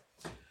wine.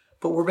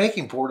 But we're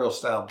making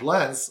Bordeaux-style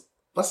blends.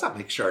 Let's not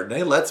make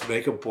Chardonnay. Let's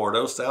make a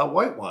Bordeaux-style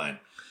white wine.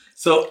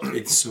 So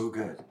it's so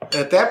good.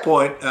 At that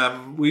point,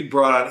 we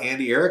brought on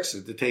Andy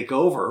Erickson to take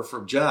over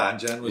from John.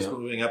 John was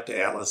moving up to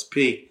Atlas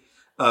Peak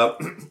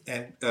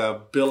and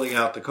building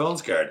out the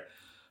Kongsgaard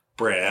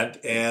brand.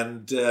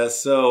 And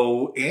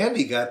so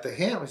Andy got the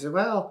hint. We said,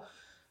 well,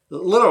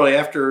 literally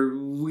after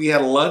we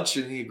had a lunch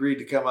and he agreed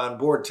to come on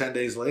board, 10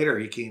 days later,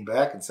 he came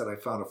back and said, I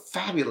found a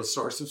fabulous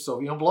source of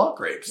Sauvignon Blanc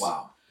grapes.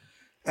 Wow.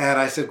 And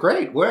I said,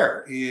 great,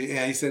 where?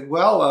 And he said,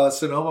 well,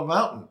 Sonoma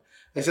Mountain.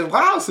 I said,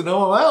 wow,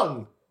 Sonoma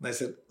Mountain. And I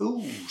said,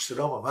 ooh,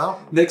 Sonoma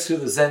Mountain. Next to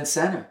the Zen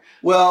Center.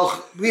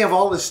 Well, we have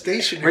all this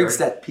stationery. Brings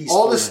that peacefulness.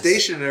 All the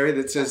stationery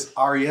that says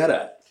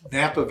Arietta,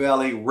 Napa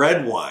Valley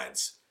red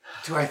wines.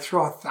 Do I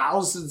throw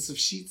thousands of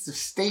sheets of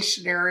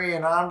stationery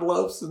and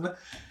envelopes?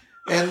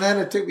 And then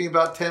it took me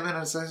about 10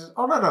 minutes. I said,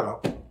 oh,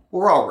 no.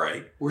 We're all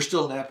right. We're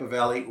still Napa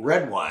Valley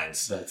red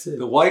wines. That's it.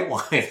 The white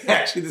wine,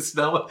 actually, the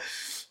Sonoma,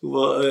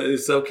 well,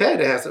 it's okay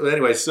to have some.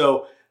 Anyway,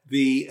 so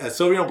the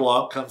Sauvignon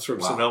Blanc comes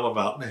from Sonoma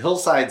Mountain, a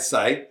hillside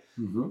site,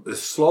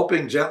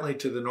 sloping gently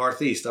to the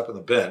northeast up on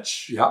the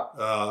bench. Yeah.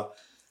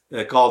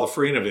 Called the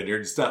Farina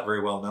Vineyard. It's not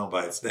very well known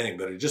by its name,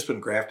 but it had just been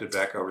grafted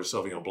back over to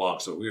Sauvignon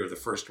Blanc, so we were the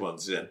first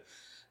ones in.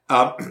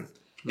 And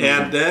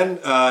then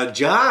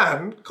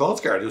John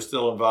Kongsgaard, who's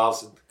still involved,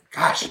 said,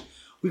 gosh,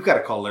 we've got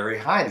to call Larry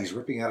Hyde. He's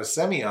ripping out a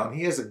Semillon.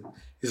 He has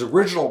his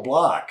original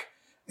block,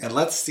 and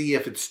let's see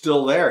if it's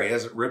still there. He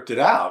hasn't ripped it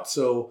out.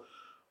 So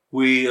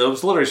it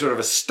was literally sort of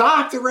a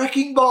stop the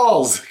wrecking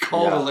balls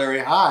call to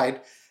Larry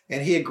Hyde,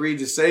 and he agreed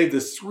to save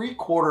this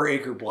 3/4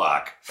 acre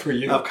block for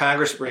you of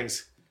Congress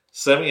Springs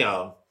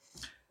Semillon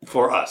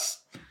for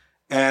us.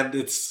 And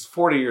it's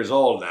 40 years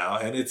old now,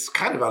 and it's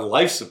kind of on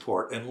life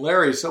support. And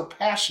Larry's so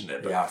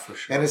passionate. Yeah, for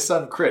sure. And his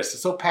son, Chris,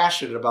 is so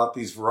passionate about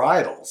these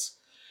varietals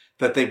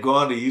that they've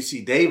gone to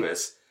UC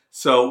Davis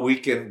so we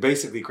can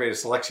basically create a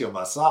Selección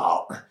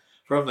Marsal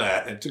from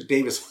that. And it took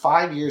Davis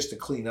 5 years to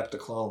clean up the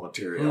clonal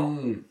material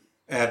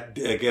and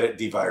get it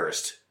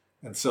devirused.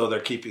 And so they're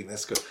keeping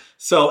this going.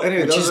 So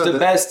anyway, Which those is are the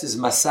best is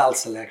Massal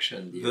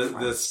selection, dear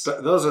friends.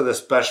 those are the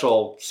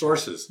special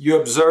sources You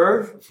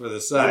observe for the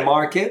the site.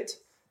 market,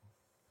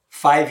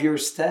 5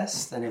 years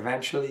test, and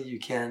eventually you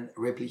can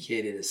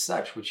replicate it as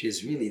such, which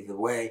is really the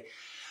way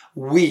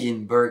we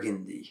in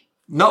Burgundy,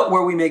 not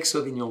where we make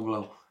Sauvignon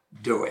Blanc,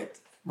 do it.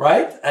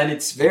 Right? And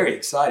it's very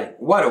exciting.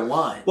 What a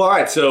wine. Well, all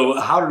right. So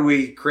how did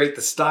we create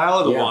the style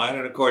of the Yeah. wine?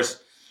 And of course,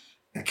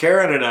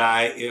 Karen and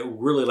I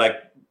really like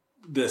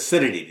the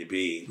acidity to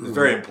be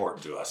very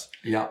important to us.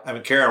 Yeah. I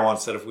mean, Karen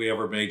once said if we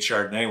ever made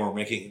Chardonnay, we're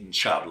making it in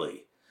Chablis,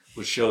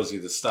 which shows you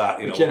the style.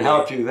 We can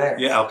help you there.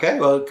 Yeah, okay.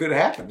 Well, it could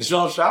happen.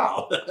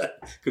 Jean-Charles.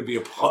 Could be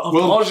a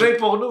projet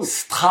pour nous.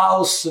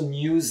 Strauss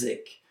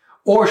music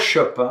or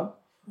Chopin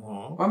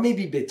Mhm. or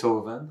maybe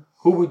Beethoven.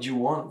 Who would you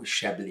want with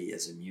Chablis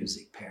as a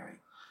music pairing?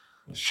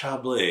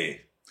 Chablis.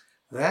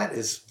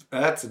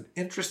 That's an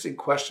interesting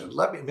question.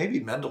 Maybe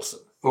Mendelssohn.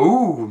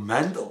 Ooh,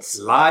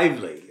 Mendelssohn.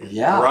 Lively.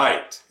 Yeah.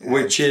 Right.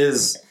 Which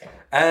is,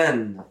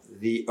 and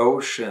the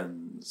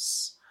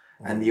oceans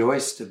and the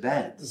oyster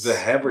beds. The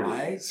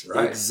Hebrides,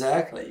 right.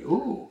 Exactly.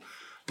 Ooh.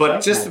 But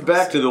Like just Mendelssohn.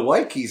 back to the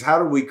White Keys,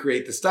 how did we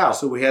create the style?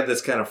 So we had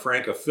this kind of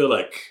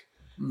Francophilic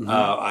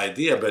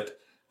idea. But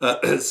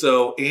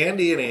so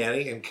Andy and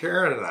Annie and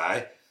Karen and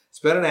I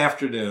spent an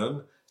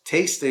afternoon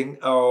tasting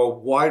a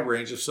wide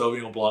range of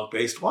Sauvignon Blanc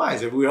based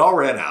wines. And we all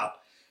ran out.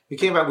 We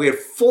came back, we had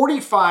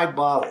 45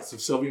 bottles of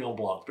Sauvignon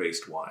Blanc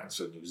based wines.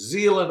 So New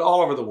Zealand,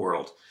 all over the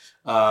world.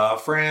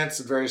 France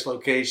in various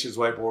locations,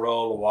 White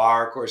Bordeaux,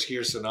 Loire, of course,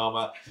 here,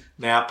 Sonoma,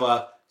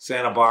 Napa,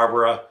 Santa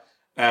Barbara.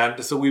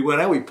 And so we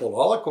went out, we pulled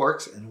all the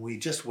corks, and we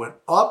just went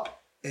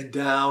up and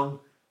down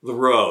the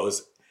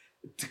rows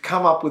to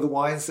come up with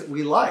wines that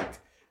we liked.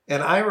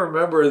 And I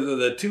remember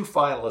the two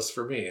finalists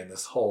for me in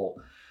this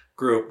whole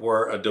group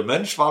were a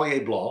Domaine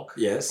Chevalier Blanc,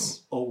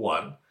 Yes.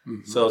 01.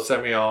 So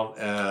Semillon,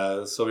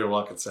 Sauvignon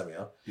Blanc and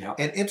Semillon. Yeah.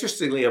 And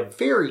interestingly, a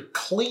very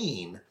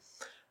clean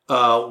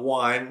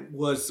wine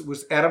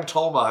was Adam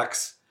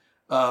Tolmach's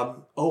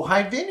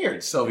Ojai Vineyard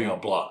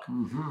Sauvignon Blanc.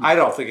 I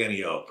don't think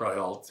any oak, probably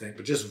all the same,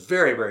 but just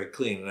very, very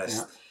clean.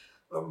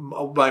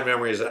 And my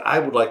memory is that I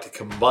would like to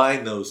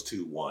combine those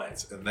two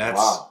wines, and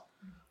that's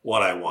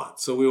what I want.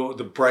 So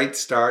the bright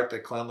start, the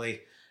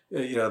cleanly,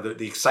 the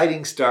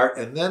exciting start,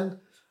 and then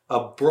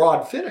a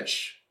broad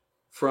finish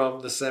from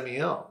the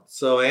Semillon.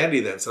 So Andy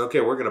then said,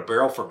 okay, we're going to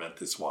barrel ferment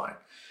this wine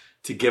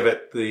to give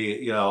it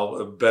the,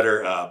 a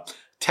better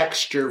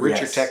texture,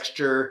 richer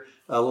texture,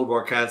 a little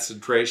more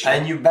concentration.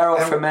 And you barrel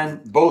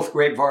ferment both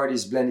grape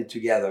varieties blended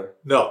together.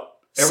 No,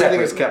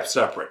 everything is Separately. kept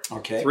separate.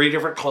 Okay. 3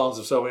 different clones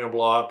of Sauvignon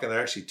Blanc, and there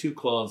are actually 2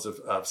 clones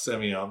of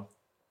Semillon.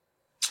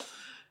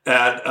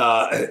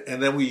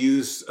 And then we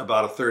use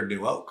about a third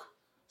new oak.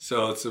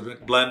 So it's a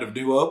blend of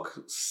new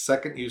oak,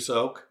 second use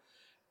oak,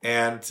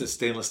 and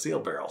stainless steel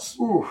barrels.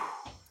 Ooh.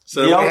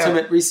 So The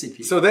ultimate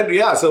recipe. So then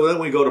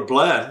we go to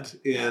blend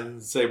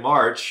in, say,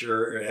 March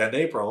and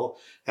April.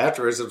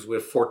 Afterwards, it was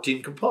with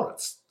 14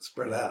 components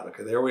spread out.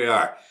 Okay, there we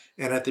are.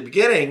 And at the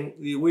beginning,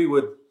 we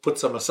would put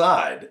some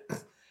aside.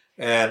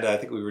 And I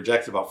think we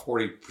rejected about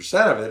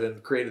 40% of it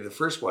and created the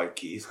first White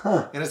Keys.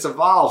 And it's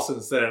evolved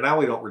since then. And now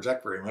we don't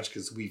reject very much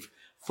because we've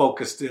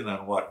focused in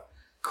on what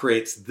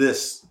creates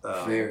this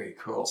very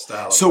cool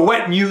style. So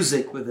what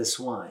music with this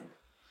wine?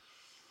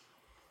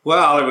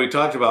 Well, we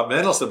talked about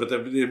Mendelssohn, but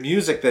the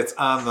music that's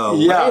on the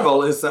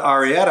label is the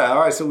Arietta.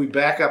 All right, so we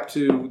back up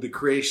to the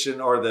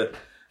creation or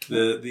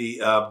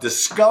the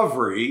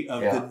discovery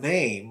of the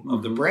name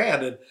of the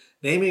brand. And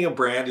naming a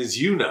brand, as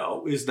you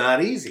know, is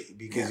not easy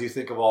because you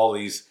think of all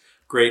these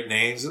great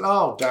names and,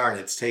 oh, darn,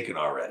 it's taken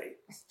already.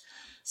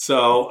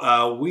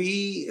 So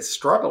we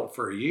struggled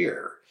for a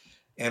year.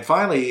 And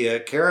finally,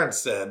 Karen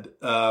said,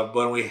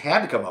 when we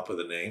had to come up with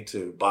a name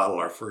to bottle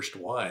our first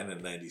wine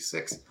in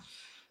 96,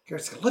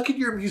 Karen said, look at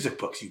your music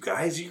books, you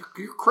guys. You're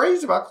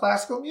crazy about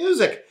classical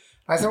music.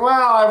 I said, well,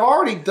 I've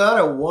already done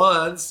it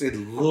once.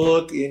 And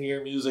look in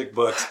your music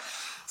books.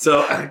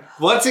 So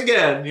once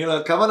again,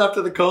 coming up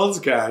to the Cones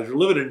guys, we're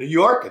living in New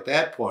York at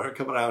that point. We're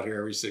coming out here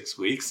every 6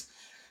 weeks,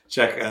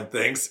 checking on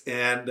things.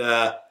 And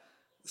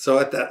so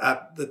at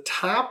the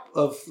top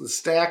of the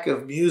stack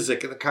of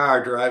music in the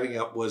car driving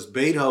up was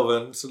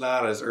Beethoven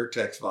Sonatas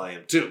Urtext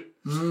Volume 2.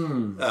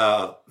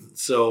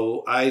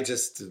 So I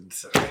just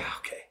said,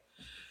 okay.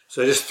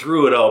 So I just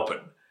threw it open.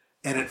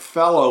 And it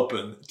fell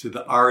open to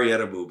the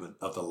Arietta movement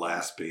of the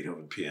last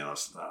Beethoven Piano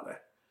Sonata.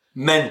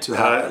 Meant to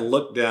I happen.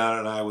 looked down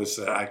and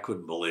I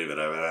couldn't believe it.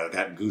 I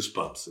got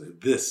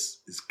goosebumps. This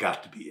has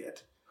got to be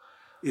it.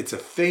 It's a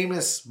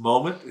famous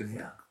moment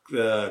in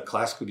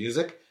classical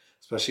music,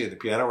 especially in the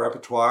piano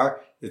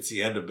repertoire. It's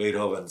the end of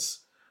Beethoven's,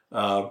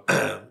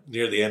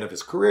 near the end of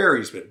his career.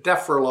 He's been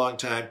deaf for a long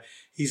time.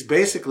 He's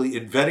basically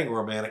inventing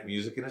romantic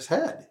music in his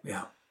head.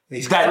 Yeah.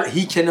 That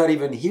he cannot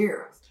even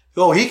hear.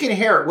 Oh, he can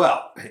hear it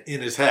well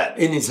in his head.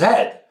 In his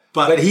head.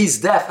 But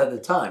he's deaf at the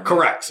time.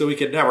 Correct. So he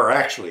could never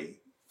actually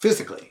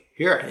physically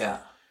hear it. Yeah.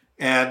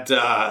 And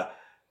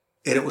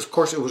it was, of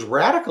course, it was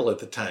radical at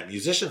the time.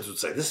 Musicians would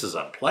say, this is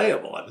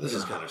unplayable. I mean, this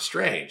is kind of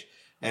strange.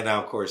 And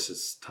now, of course,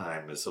 as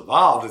time has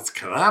evolved, it's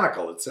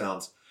canonical. It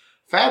sounds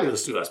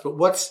fabulous to us. But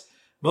what's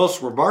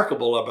most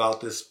remarkable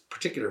about this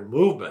particular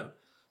movement,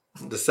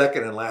 the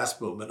second and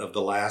last movement of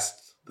the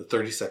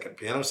 32nd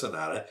piano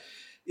sonata,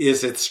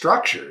 is its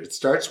structure. It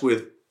starts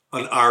with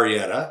an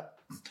arietta,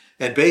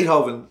 and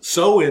Beethoven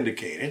so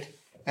indicated,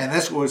 and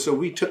so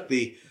we took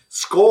the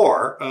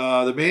score,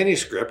 the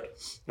manuscript,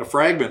 a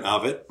fragment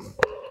of it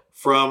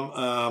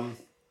from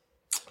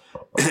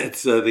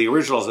it's the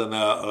originals in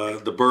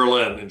the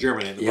Berlin in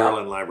Germany, in the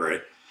Berlin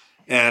Library,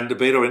 and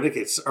Beethoven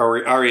indicates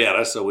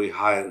arietta, so we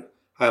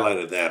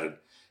highlighted that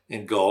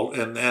in gold,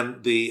 and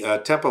then the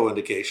tempo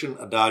indication,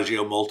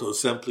 adagio molto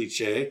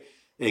semplice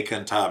e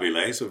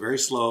cantabile, so very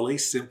slowly,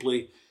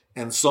 simply,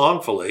 and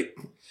songfully,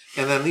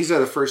 and then these are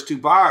the first two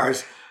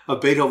bars of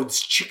Beethoven's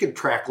chicken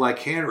track-like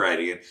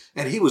handwriting,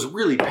 and he was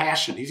really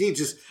passionate. He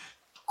just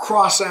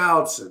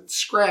cross-outs and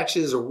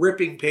scratches or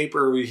ripping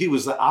paper. He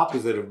was the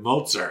opposite of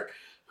Mozart,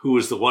 who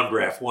was the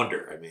one-graph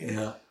wonder. I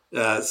mean,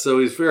 so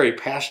he's very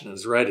passionate in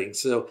his writing.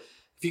 So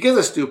if you give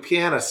this to a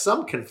pianist,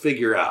 some can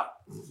figure out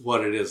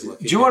what it is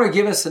looking. Do you want to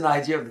give us an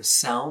idea of the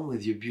sound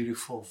with your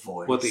beautiful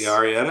voice? What, the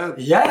arietta?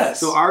 Yes.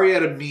 So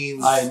arietta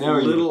means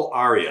little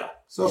aria.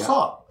 So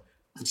song.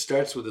 It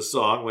starts with a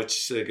song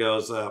which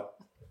goes la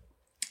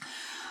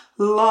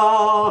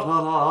la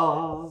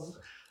la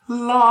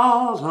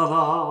la la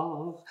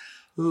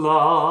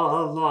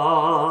la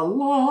la la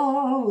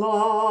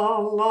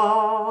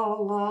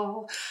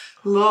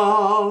la la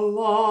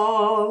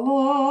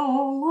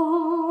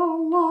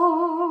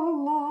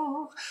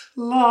la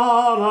la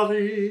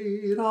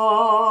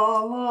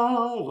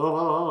la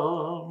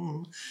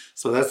la.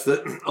 So that's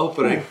the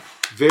opening.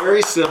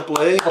 Very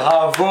simply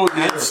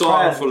and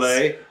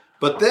songfully.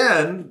 But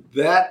then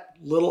that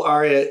little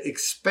aria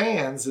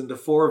expands into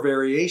four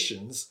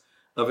variations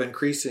of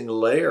increasing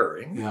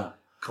layering,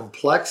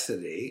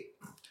 complexity,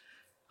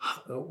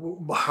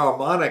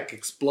 harmonic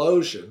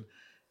explosion,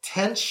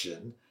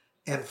 tension,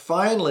 and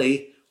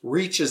finally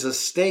reaches a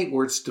state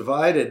where it's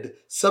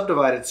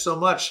subdivided so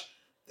much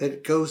that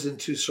it goes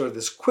into sort of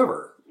this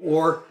quiver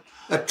or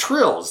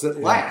trills that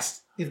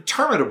last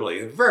interminably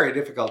and very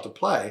difficult to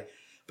play,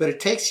 but it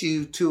takes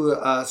you to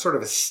a sort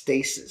of a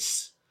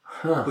stasis.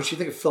 Which you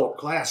think of Philip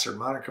Glass or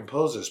modern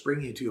composers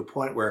bring you to a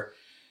point where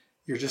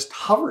you're just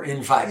hovering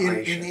in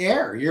vibration in the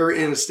air. You're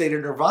in a state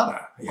of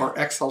nirvana or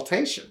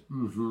exaltation.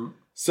 Mm-hmm.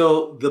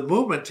 So the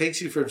movement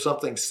takes you from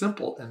something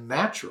simple and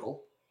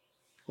natural,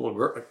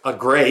 a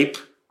grape,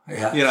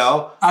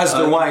 as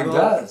the wine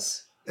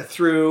does,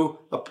 through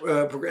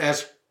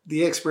as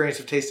the experience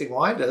of tasting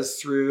wine does,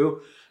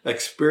 through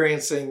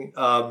experiencing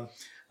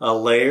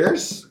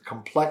layers,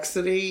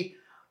 complexity,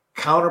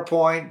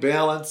 counterpoint,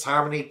 balance,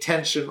 harmony,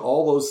 tension,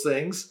 all those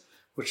things,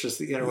 which is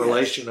the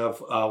interrelation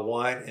of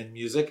wine and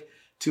music,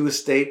 to a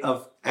state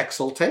of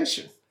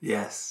exaltation.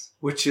 Yes.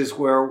 Which is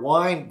where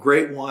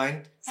great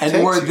wine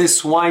and where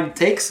this wine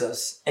takes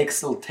us,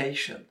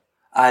 exaltation.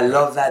 I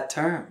love that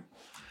term.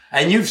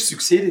 And you've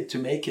succeeded to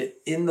make it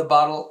in the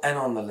bottle and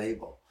on the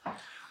label.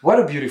 What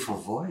a beautiful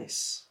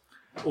voice.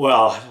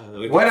 Well,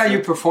 when are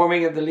you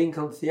performing at the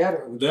Lincoln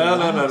Theater?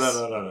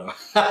 No.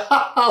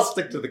 I'll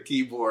stick to the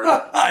keyboard.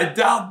 I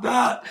doubt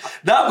that.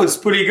 That was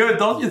pretty good,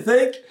 don't you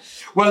think?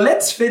 Well,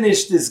 let's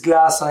finish this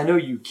glass. I know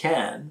you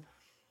can.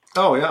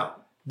 Oh, yeah.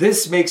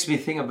 This makes me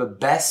think of the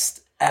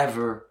best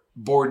ever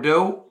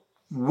Bordeaux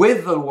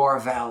with the Loire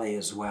Valley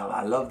as well.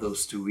 I love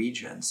those two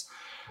regions.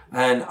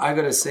 And I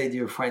got to say,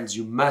 dear friends,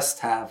 you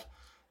must have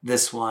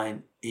this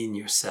wine in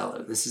your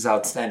cellar. This is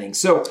outstanding.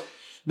 So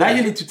now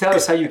you need to tell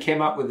us how you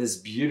came up with this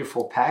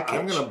beautiful package.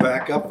 I'm going to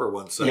back up for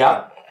 1 second.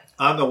 Yeah.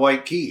 On the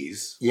White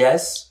Keys.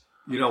 Yes.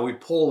 We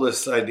pull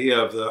this idea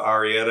of the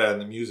arietta and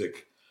the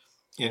music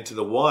into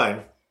the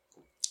wine.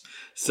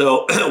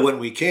 So when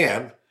we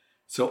can.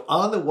 So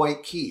on the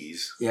White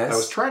Keys, I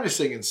was trying to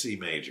sing in C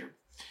major.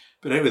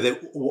 But anyway,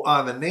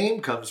 the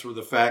name comes from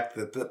the fact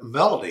that the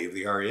melody of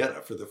the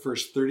arietta for the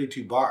first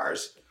 32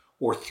 bars,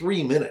 or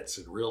 3 minutes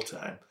in real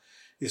time,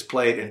 is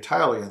played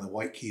entirely on the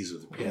White Keys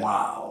of the piano.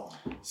 Wow.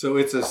 So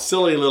it's a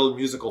silly little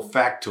musical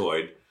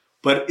factoid,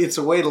 but it's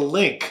a way to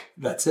link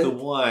the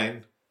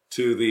wine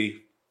to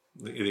the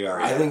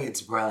arietta. I think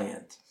it's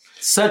brilliant.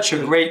 Such a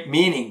great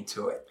meaning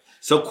to it.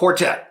 So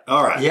quartet.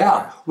 All right.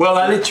 Yeah. Well,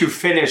 I'll let you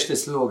finish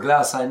this little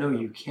glass. I know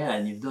you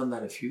can. You've done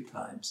that a few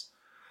times.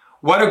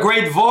 What a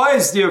great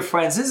voice, dear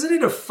friends. Isn't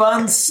it a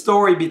fun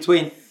story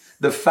between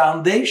the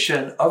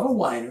foundation of a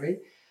winery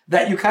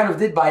that you kind of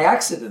did by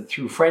accident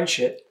through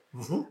friendship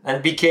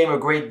and became a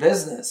great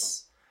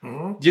business?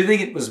 Mm-hmm. Do you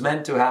think it was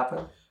meant to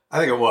happen? I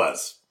think it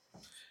was.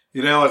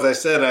 As I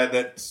said,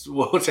 that's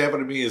what's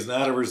happened to me is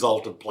not a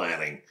result of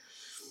planning.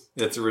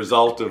 It's a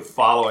result of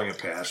following a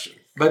passion.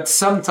 But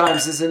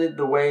sometimes, isn't it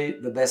the way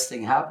the best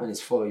thing happens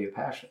is follow your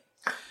passion?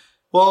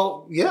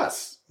 Well,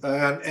 yes.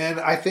 And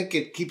I think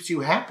it keeps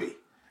you happy.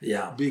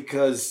 Yeah.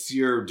 Because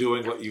you're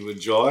doing what you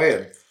enjoy.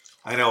 And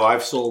I know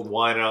I've sold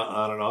wine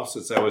on and off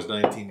since I was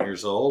 19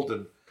 years old.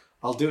 And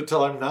I'll do it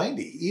till I'm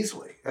 90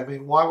 easily. I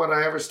mean, why would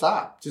I ever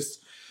stop?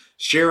 Just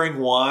sharing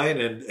wine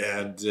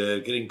and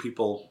getting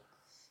people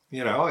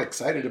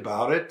excited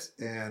about it,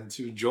 and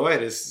to enjoy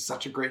it is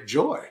such a great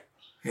joy.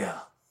 Yeah.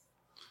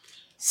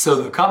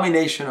 So the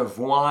combination of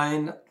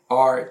wine,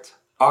 art,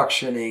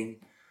 auctioning,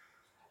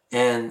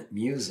 and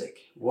music.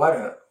 What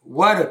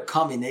a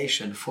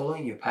combination,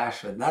 following your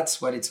passion.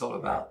 That's what it's all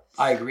about.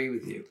 I agree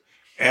with you.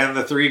 And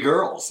the 3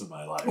 girls in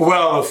my life.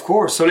 Well, of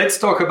course. So let's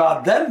talk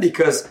about them,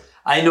 because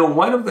I know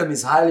one of them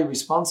is highly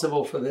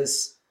responsible for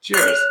this.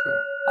 Cheers.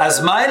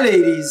 As my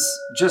lady's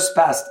just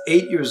past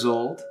 8 years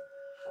old,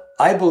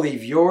 I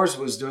believe yours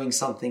was doing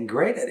something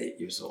great at 8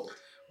 years old.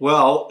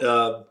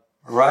 Well,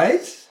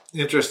 right?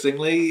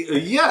 Interestingly,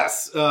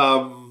 yes.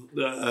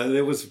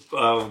 It was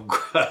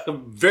a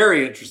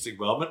very interesting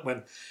moment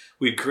when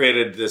we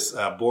created this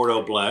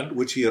Bordeaux blend,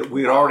 which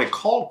we had already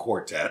called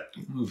Quartet.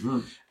 Mm-hmm.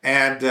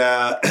 And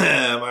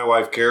my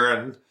wife,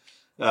 Karen,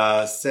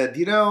 said,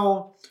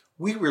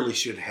 we really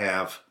should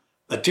have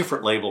a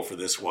different label for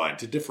this wine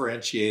to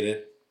differentiate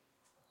it.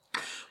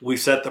 We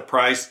set the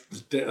price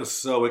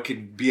so it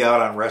can be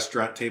out on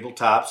restaurant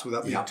tabletops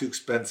without being too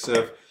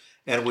expensive.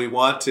 And we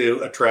want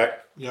to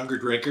attract younger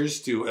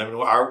drinkers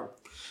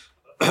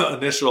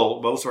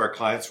most of our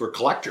clients were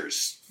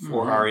collectors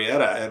for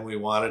Arietta, and we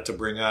wanted to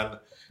bring on,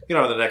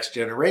 the next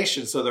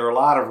generation. So there are a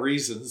lot of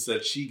reasons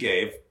that she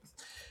gave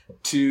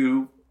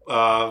to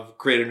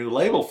create a new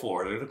label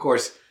for it. And of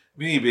course,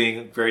 me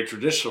being very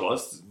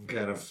traditionalist and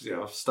kind of,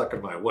 stuck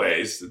in my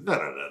ways,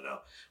 no.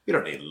 We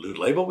don't need a new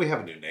label. We have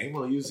a new name.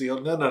 We'll use the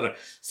old, no.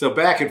 So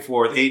back and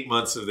forth, 8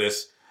 months of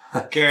this.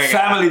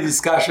 Family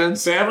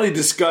discussions,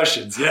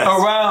 yes.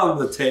 Around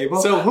the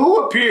table. So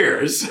who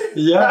appears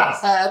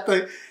yes. at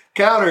the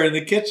counter in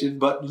the kitchen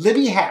but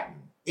Libby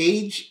Hatton,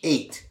 age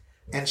 8.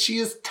 And she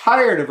is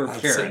tired of her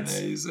parents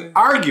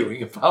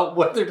arguing about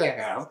whether to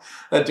have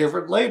a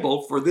different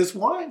label for this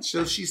wine.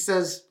 So she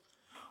says,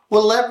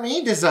 well, let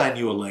me design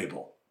you a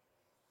label.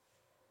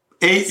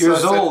 8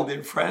 years old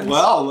in France.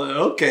 Well,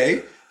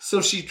 okay.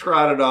 So she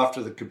trotted off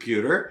to the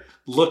computer,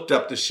 looked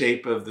up the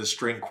shape of the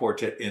string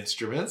quartet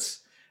instruments,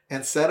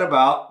 and set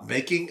about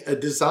making a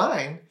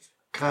design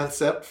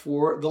concept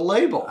for the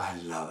label. I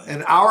love it.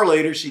 An hour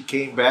later, she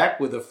came back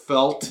with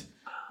a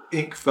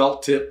ink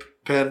felt tip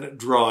pen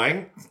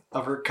drawing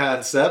of her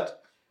concept.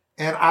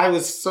 And I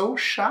was so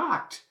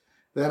shocked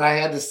that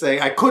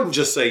I couldn't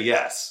just say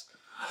yes.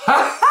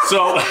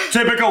 So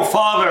typical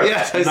father.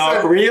 Yes,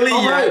 not really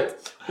yet.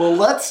 Right. Well,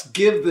 let's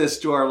give this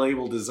to our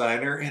label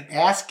designer and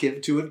ask him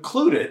to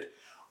include it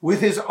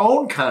with his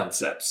own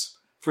concepts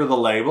for the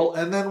label,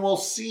 and then we'll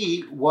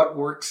see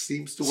what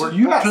seems to work. So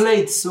you best.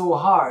 Played so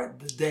hard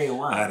the day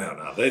one. I don't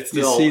know. You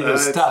see the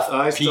stuff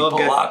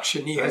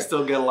auctioneer. I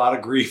still get a lot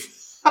of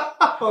grief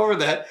over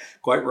that,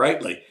 quite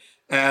rightly.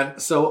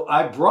 And so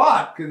I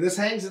brought, because this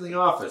hangs in the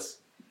office,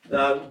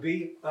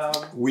 we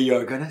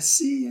are going to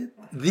see it.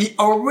 The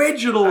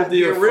original,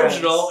 the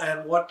original,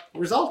 and what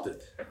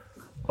resulted.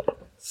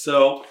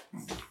 So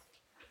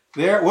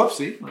there,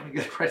 whoopsie, let me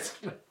get it right.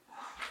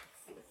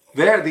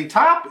 There, the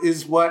top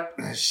is what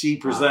she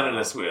presented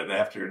us with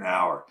after an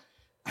hour.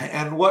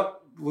 And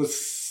what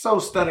was so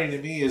stunning to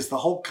me is the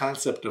whole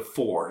concept of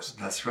 4s.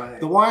 That's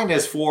right. The wine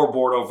has 4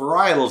 Bordeaux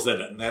varietals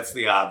in it, and that's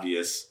the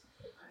obvious,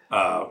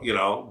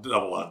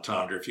 double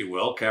entendre, if you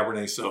will.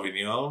 Cabernet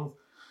Sauvignon,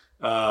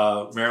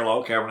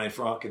 Merlot, Cabernet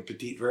Franc, and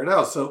Petit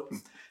Verdot. So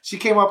she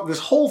came up with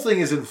this whole thing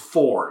is in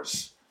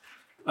 4s.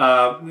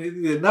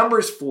 The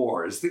numbers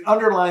 4s, the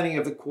underlining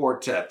of the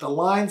quartet, the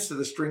lines to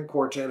the string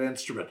quartet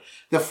instrument,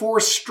 the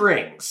 4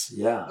 strings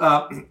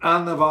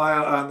on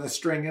the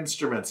string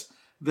instruments,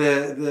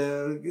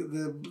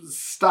 the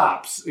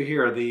stops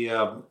here,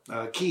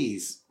 the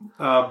keys,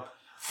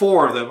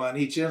 4 of them on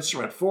each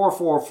instrument, 4,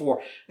 4,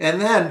 4.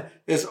 And then,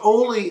 as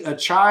only a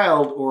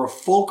child or a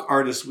folk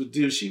artist would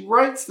do, she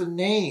writes the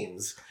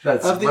names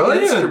of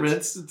the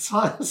instruments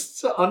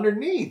it's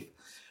underneath.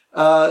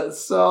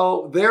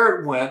 So there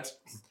it went.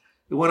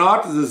 It went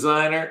off to the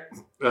designer.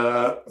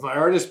 My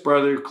artist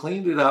brother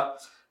cleaned it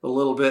up a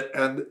little bit.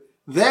 And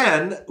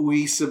then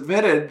we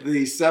submitted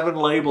the 7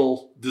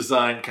 label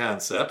design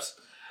concepts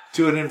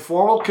to an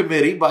informal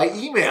committee by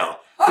email,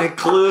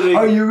 including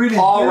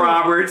Paul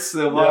Roberts,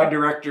 the wine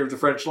director of the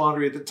French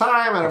Laundry at the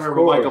time. And I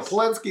remember Michael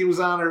Polensky was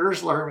on it,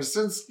 Ursula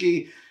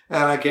Hermasinski,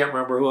 and I can't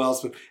remember who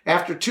else. But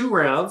after 2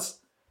 rounds,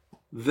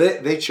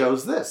 they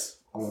chose this.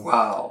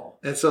 Wow.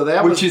 And so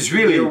that was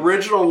really the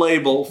original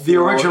label for the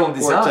original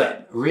design.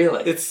 Quartet.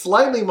 Really? It's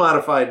slightly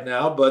modified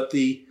now, but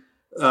the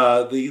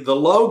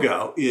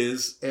logo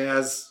is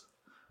as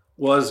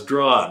was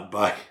drawn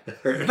by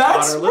her.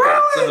 That's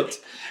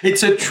brilliant.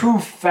 It's a true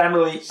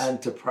family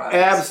enterprise.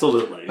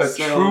 Absolutely. A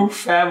true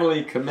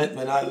family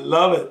commitment. I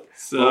love it.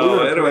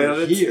 So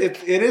anyway,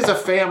 it is a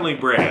family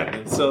brand.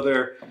 And so there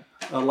are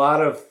a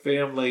lot of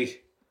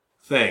family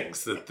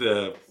things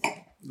that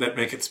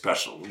make it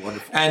special.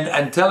 Wonderful.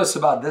 And tell us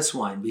about this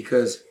wine,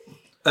 because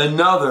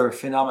another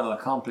phenomenal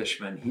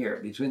accomplishment here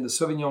between the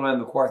Sauvignon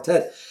and the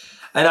Quartet.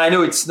 And I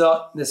know it's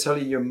not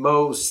necessarily your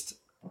most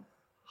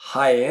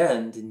high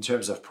end in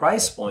terms of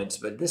price points,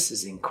 but this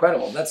is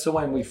incredible. That's the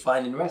wine we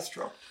find in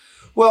restaurants.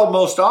 Well,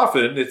 most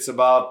often it's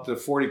about the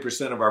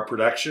 40% of our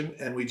production,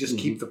 and we just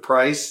keep the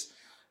price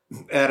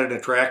at an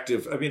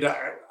attractive. I mean,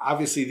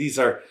 obviously these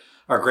are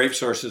our grape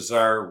sources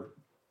are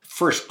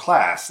first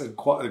class, and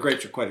the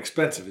grapes are quite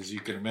expensive, as you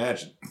can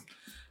imagine.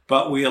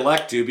 But we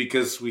elect to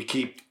because we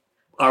keep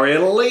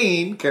Arietta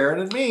lean, Karen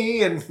and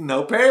me, and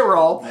no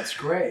payroll. That's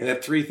great.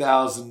 At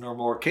 3,000 or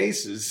more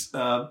cases,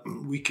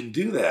 we can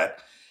do that.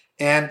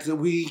 And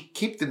we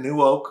keep the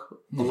new oak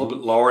a little bit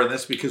lower in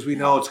this because we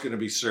know it's going to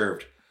be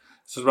served.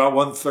 So about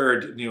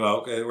 1/3 new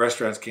oak.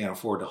 Restaurants can't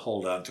afford to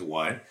hold on to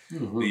wine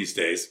these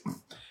days.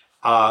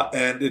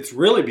 And it's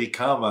really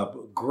become a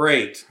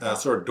great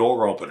sort of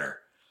door opener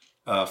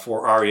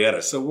for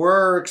Arietta. So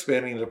we're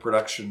expanding the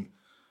production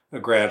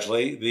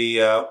gradually.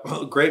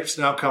 The grapes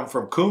now come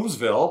from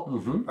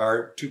Coombsville,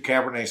 our 2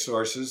 Cabernet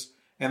sources,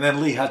 and then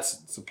Lee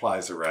Hudson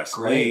supplies the rest.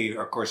 Great. Lee,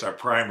 of course, our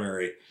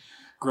primary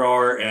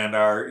grower, and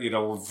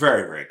we're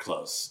very, very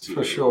close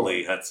to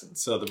Lee Hudson.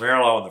 So the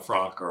Merlot and the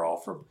Franc are all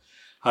from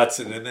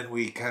Hudson, and then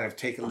we kind of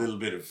take a little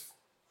bit of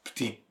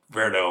Petit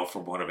Verdot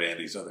from one of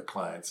Andy's other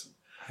clients.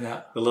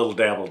 Yeah. The little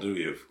dabble do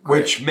you.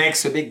 Which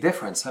makes a big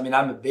difference. I mean,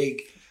 I'm a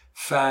big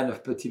fan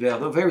of Petit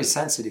Verdot, very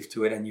sensitive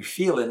to it, and you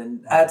feel it,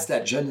 and adds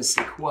that je ne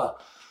sais quoi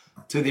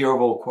to the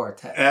herbal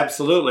quartet.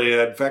 Absolutely.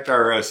 In fact,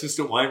 our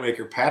assistant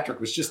winemaker, Patrick,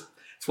 that's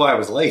why I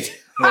was late.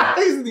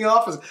 He's in the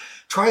office.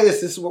 Try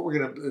this. This is what we're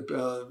going to,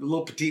 a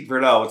little Petit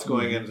Verdot. It's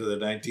going into the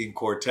 19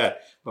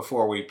 quartet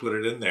before we put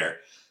it in there.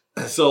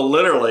 So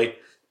literally,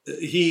 I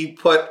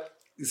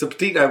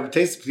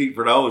tasted Petit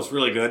Verdot. It's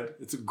really good.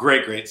 It's a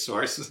great, great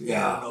source.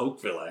 Yeah. In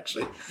Oakville,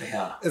 actually.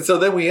 Yeah. And so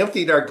then we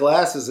emptied our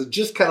glasses and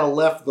just kind of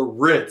left the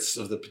rinse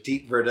of the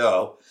Petit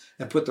Verdot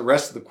and put the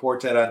rest of the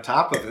quartet on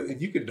top of it.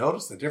 And you could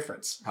notice the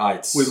difference.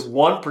 With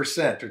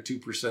 1% or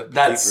 2%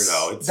 Petit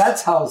Verdot.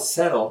 That's how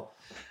subtle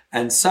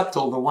and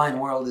subtle the wine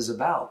world is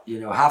about.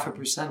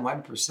 0.5%,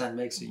 1%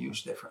 makes a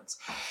huge difference.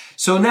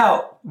 So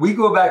now we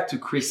go back to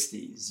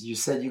Christie's. You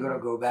said you're going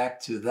to go back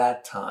to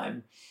that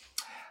time.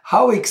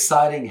 How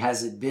exciting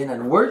has it been,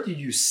 and where do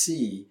you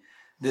see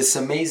this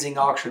amazing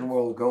auction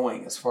world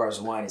going as far as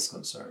wine is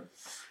concerned?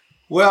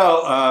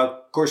 Well,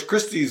 of course,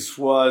 Christie's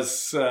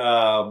was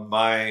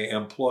my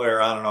employer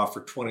on and off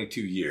for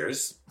 22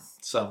 years,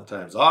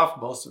 sometimes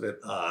off, most of it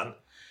on.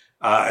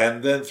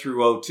 And then through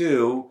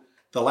 2002,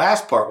 the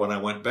last part when I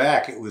went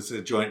back, it was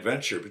a joint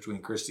venture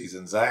between Christie's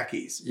and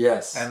Zachys.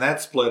 Yes. And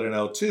that split in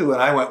 2002,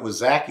 and I went with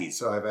Zachys.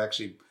 So I've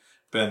actually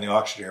been the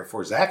auctioneer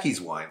for Zachys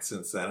wine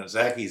since then. And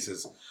Zachys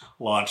has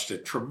launched a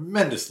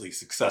tremendously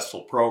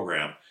successful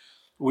program.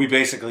 We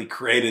basically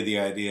created the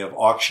idea of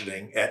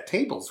auctioning at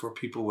tables where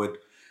people would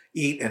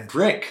eat and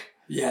drink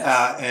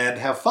and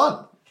have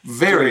fun.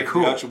 Very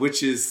cool. Auction,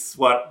 which is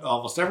what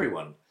almost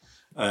everyone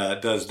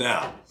does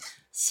now.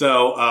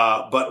 So,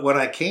 but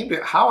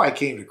how I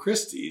came to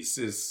Christie's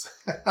is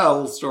a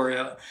little story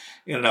in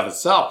and of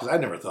itself, because I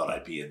never thought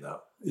I'd be in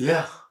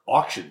the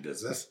auction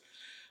business.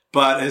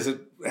 But as it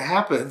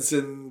happens,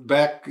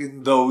 back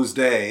in those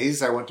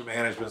days, I went to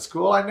management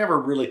school.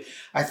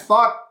 I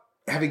thought,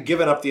 having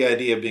given up the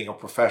idea of being a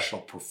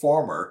professional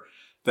performer,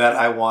 that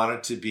I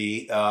wanted to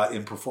be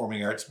in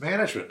performing arts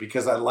management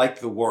because I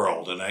liked the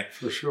world and I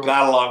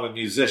got along with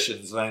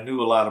musicians and I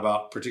knew a lot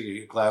about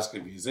particularly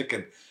classical music.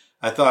 And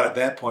I thought at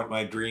that point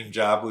my dream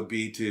job would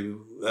be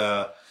to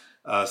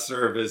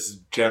serve as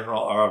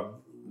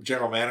general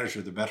manager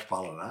of the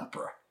Metropolitan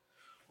Opera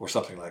or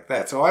something like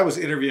that. So I was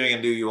interviewing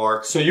in New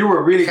York. So you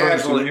were really going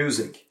to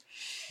music.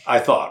 I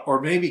thought,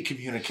 or maybe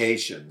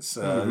communications,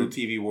 the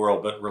TV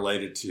world, but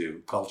related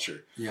to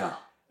culture. Yeah.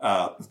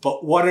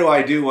 But what do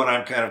I do when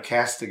I'm kind of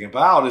casting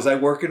about is I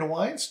work in a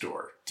wine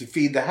store to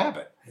feed the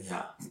habit.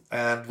 Yeah.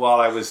 And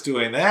while I was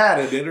doing that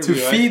and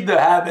interviewing... To feed the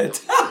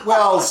habit.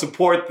 Well,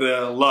 support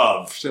the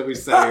love, shall we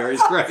say.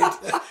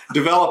 Right?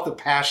 Develop the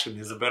passion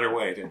is a better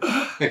way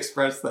to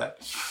express that.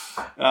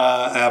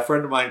 A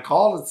friend of mine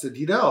called and said,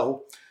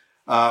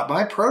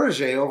 my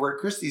protege over at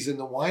Christie's in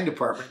the wine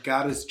department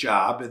got his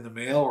job in the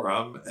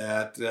mailroom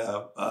at...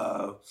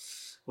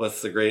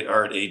 what's the great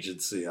art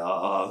agency?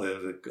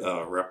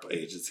 The rep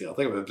agency. I'll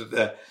think of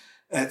it.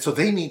 And so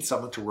they need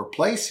someone to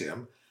replace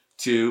him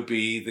to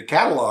be the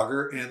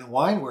cataloger and the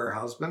wine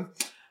warehouseman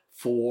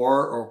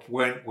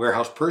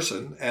warehouse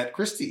person at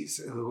Christie's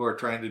who are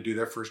trying to do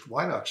their first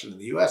wine auction in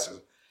the U.S. I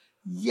said,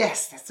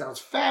 yes, that sounds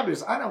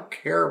fabulous. I don't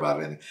care about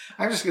anything.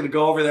 I'm just going to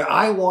go over there.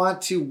 I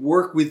want to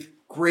work with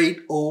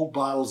great old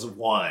bottles of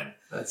wine.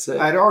 That's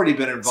it. I'd already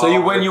been involved. So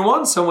when you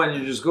want someone,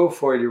 you just go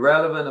for it,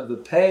 irrelevant of the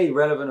pay,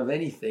 irrelevant of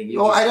anything.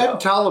 I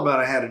didn't tell them that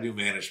I had a new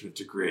management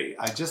degree.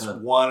 I just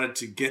wanted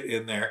to get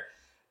in there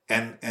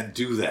and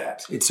do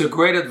that. It's a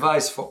great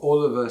advice for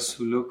all of us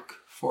who look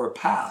for a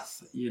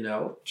path,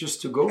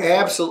 just to go for it.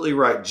 Absolutely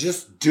right.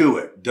 Just do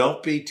it.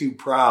 Don't be too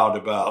proud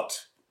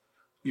about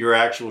your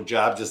actual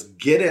job. Just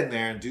get in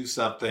there and do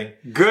something.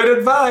 Good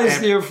advice,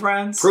 dear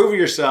friends. Prove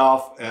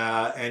yourself,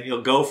 and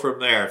you'll go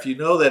from there. If you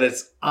know that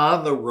it's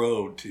on the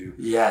road to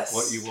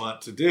what you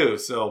want to do.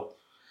 So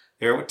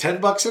there,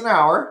 $10 an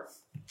hour,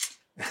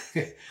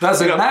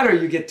 Doesn't You know, matter.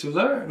 You get to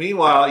learn.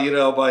 Meanwhile,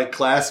 my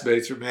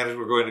classmates or managers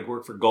were going to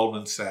work for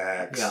Goldman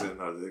Sachs Yeah.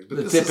 and other things. But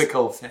The this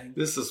typical thing.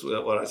 This is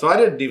so I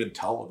didn't even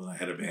tell them that I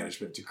had a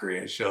management degree.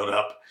 I showed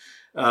up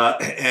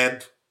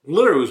and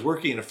literally was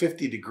working in a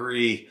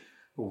 50-degree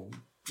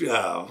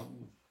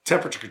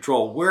temperature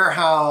control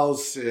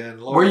warehouse in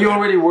lower. Were you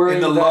already wearing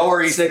in the that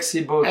Lower East?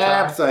 sexy bow tie?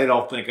 Abs, I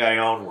don't think I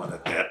owned one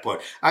at that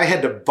point. I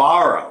had to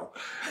borrow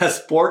a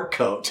sport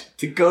coat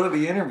to go to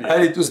the interview.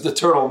 And it was the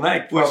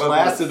turtleneck, Which probably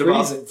lasted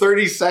about freezing.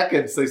 30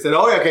 seconds. They said,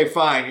 "Oh, okay,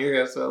 fine."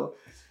 Here, so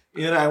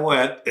in I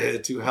went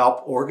to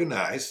help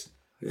organize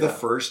the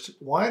first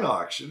wine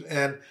auction.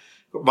 And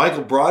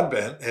Michael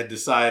Broadbent had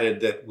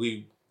decided that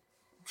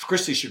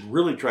Christie should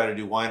really try to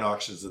do wine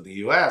auctions in the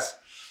U.S.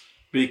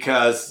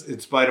 because in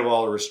spite of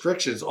all the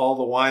restrictions, all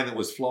the wine that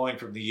was flowing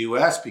from the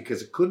U.S.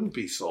 because it couldn't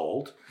be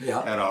sold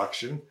at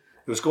auction,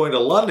 it was going to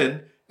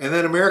London. And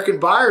then American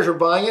buyers were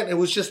buying it, and it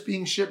was just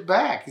being shipped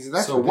back. He said,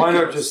 "That's so ridiculous."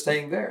 why not just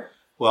staying there?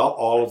 Well,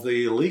 all of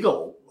the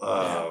legal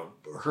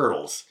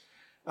hurdles.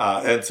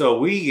 And so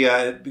we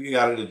got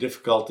into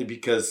difficulty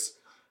because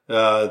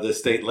the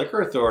state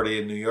liquor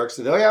authority in New York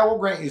said, "Oh, yeah, we'll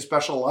grant you a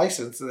special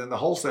license." And then the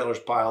wholesalers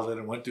piled in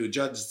and went to a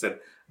judge and said,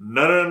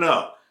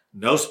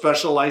 No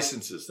special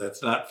licenses.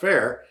 That's not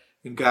fair."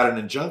 And got an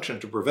injunction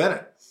to prevent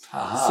it.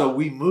 Uh-huh. So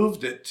we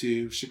moved it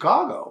to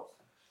Chicago.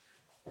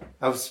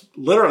 I was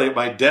literally at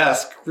my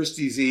desk,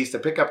 Christie's East. I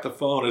pick up the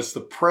phone. It's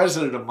the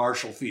president of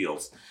Marshall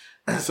Fields.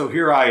 So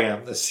here I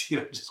am, this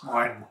just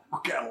wine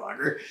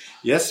cataloger.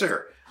 "Yes,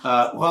 sir.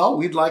 Well,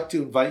 we'd like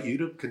to invite you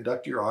to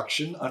conduct your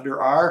auction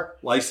under our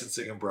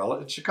licensing umbrella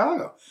in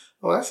Chicago."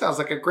 "Well, that sounds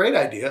like a great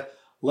idea.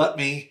 Let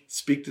me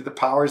speak to the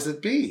powers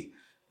that be."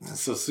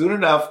 So soon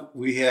enough,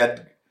 we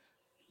had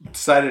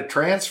decided to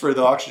transfer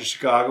the auction to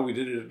Chicago. We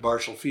did it at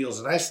Marshall Fields,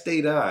 and I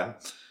stayed on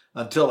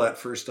until that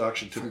first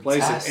auction took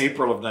place in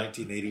April of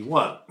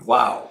 1981.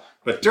 Wow.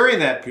 But during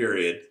that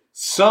period,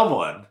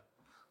 someone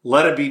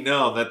let it be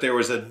known that there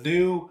was a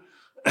new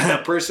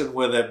person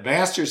with a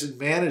master's in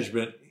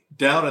management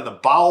down in the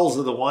bowels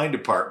of the wine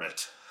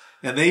department.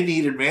 And they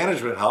needed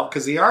management help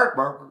because the art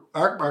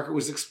market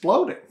was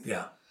exploding.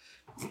 Yeah.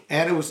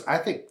 And it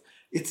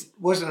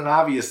wasn't an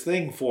obvious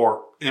thing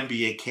for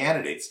MBA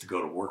candidates to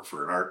go to work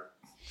for an art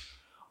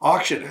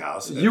auction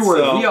house. You were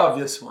the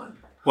obvious one.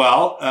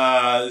 Well,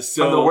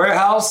 from the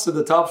warehouse to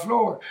the top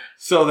floor.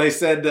 So they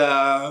said,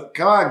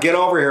 "Come on, get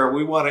over here.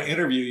 We want to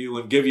interview you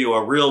and give you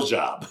a real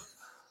job."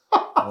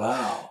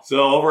 Wow.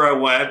 So over I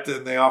went,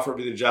 and they offered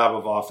me the job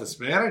of office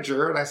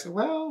manager. And I said,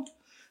 "Well,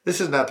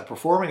 this is not the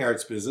performing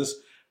arts business,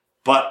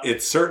 but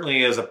it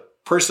certainly is a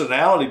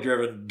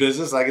personality-driven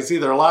business. I can see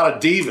there are a lot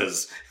of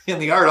divas in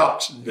the art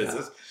auction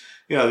business.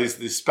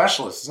 These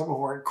specialists, some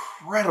who are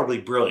incredibly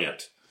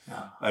brilliant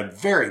and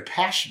very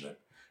passionate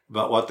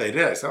about what they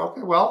did." I said,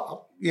 "Okay,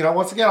 well,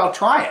 once again, I'll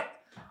try it.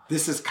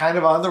 This is kind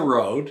of on the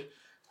road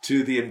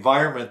to the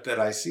environment that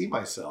I see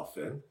myself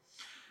in."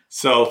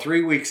 So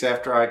 3 weeks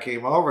after I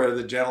came over,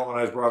 the gentleman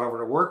I was brought over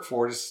to work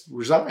for just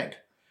resigned.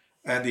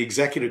 And the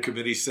executive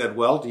committee said,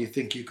 "Well, do you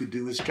think you could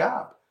do his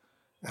job?"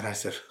 And I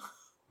said,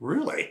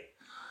 "Really?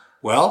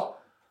 Well,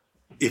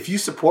 if you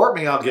support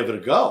me, I'll give it a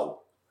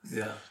go."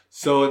 Yeah.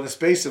 So in the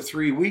space of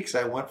 3 weeks,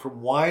 I went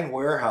from wine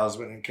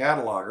warehouseman and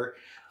cataloger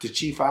to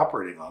chief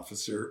operating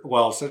officer,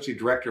 essentially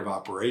director of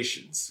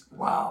operations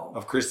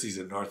of Christie's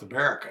in North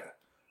America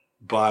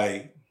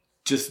by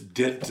just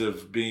dint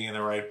of being in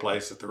the right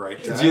place at the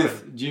right time.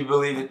 Do you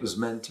believe it was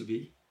meant to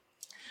be?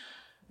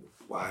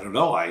 Well, I don't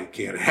know. It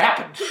can't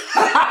happen.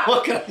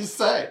 What can I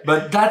say?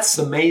 But that's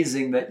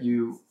amazing that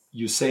you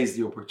seized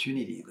the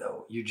opportunity,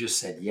 though. You just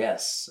said,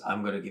 "Yes,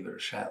 I'm going to give it a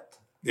shot."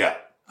 Yeah.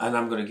 And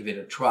I'm going to give it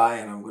a try.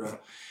 And I'm going to,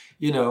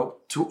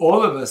 to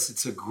all of us,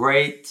 it's a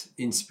great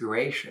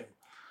inspiration.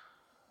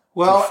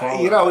 Well,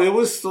 it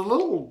was a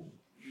little...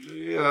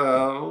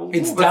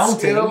 it's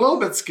daunting. A little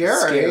bit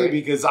scary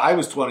because I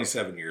was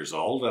 27 years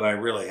old and I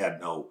really had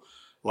no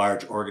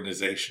large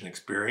organization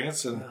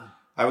experience. And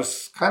I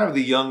was kind of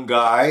the young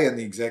guy in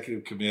the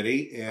executive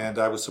committee, and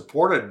I was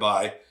supported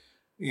by,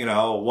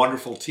 a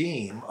wonderful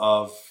team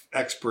of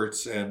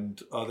experts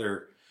and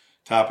other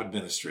top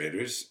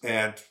administrators,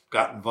 and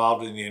got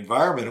involved in the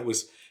environment. It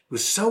was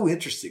so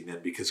interesting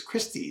then because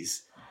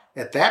Christie's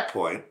at that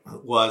point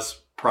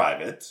was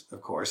private.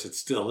 Of course, it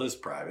still is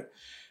private.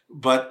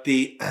 But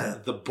the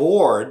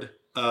board,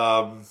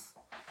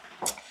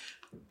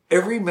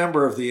 every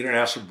member of the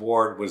international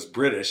board was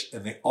British,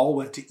 and they all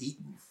went to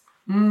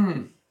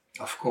Eton.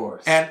 Of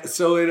course. And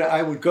so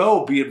I would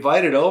be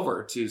invited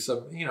over to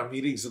some,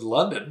 meetings in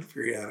London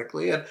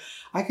periodically, and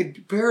I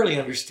could barely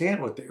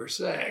understand what they were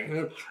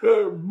saying.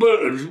 You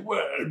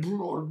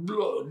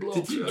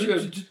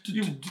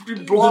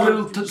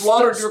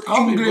blotted your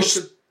English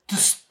to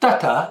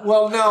stutter.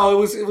 Well,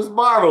 no, it was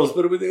marvelous,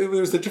 but it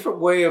was a different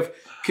way of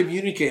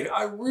communicating.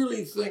 "I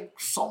really think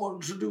someone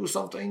should do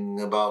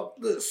something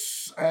about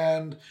this."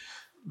 And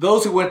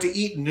those who went to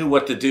eat knew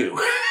what to do.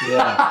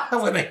 Yeah.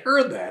 When they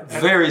heard that.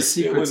 Very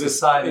secret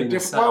society.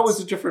 Well, it was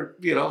a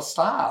different,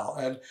 style.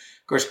 And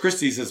of course,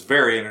 Christie's is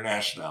very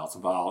international.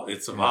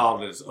 It's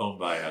evolved and it's owned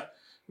by a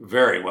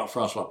very well,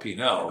 Francois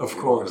Pinault. Of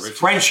course.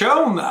 French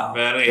owned now.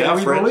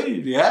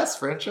 Yes,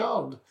 French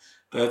owned.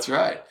 That's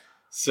right.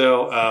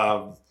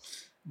 So,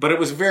 but it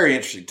was a very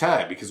interesting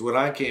time because when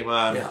I came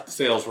on,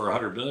 sales were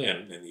 100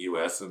 million in the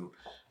U.S. And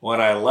when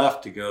I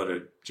left to go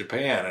to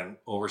Japan and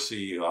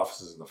oversee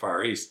offices in the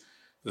Far East,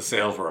 the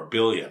sales were $1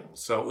 billion.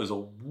 So it was a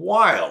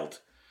wild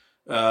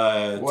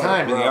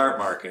time in the art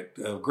market,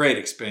 a great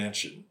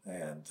expansion.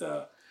 And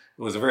it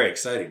was a very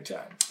exciting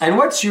time. And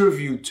what's your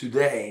view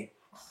today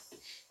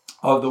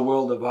of the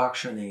world of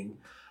auctioning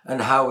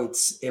and how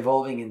it's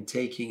evolving and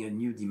taking a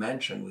new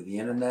dimension with the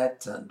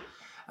internet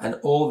and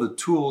all the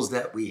tools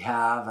that we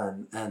have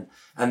and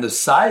the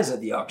size of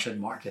the auction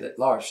market at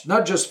large,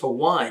 not just for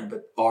wine,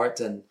 but art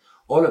and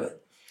all of it?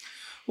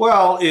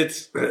 Well,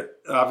 it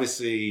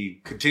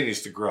obviously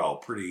continues to grow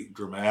pretty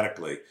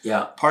dramatically.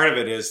 Yeah. Part of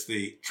it is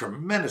the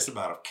tremendous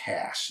amount of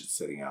cash that's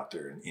sitting out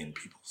there in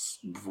people's,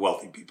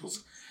 wealthy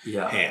people's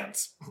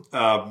hands.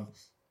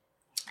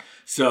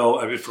 So,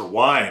 I mean, for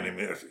wine,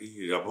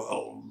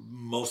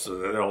 most of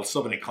there are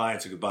so many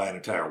clients who could buy an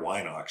entire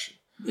wine auction.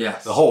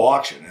 Yes. The whole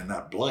auction and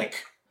not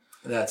blink.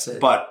 That's it.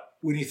 But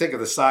when you think of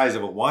the size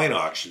of a wine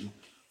auction,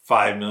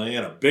 $5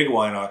 million, a big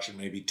wine auction,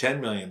 maybe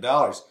 $10 million,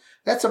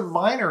 that's a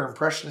minor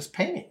impressionist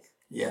painting.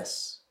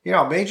 Yes.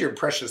 A major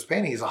impressionist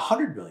painting is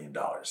 $100 million.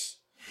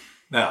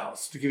 Now,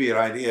 to give you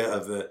an idea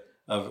of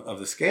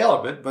the scale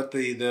of it, but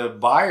the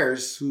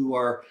buyers who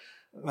are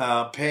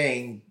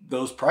paying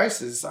those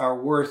prices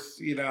are worth,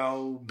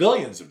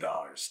 billions of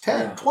dollars,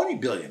 $20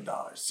 billion.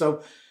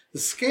 So the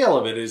scale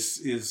of it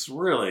is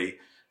really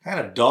kind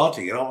of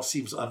daunting. It almost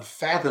seems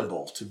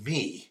unfathomable to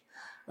me.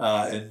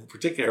 In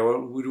particular,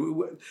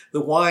 the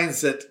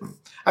wines that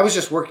I was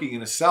just working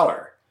in a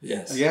cellar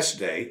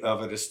yesterday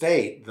of an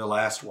estate, the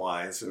last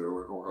wines that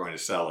we're going to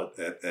sell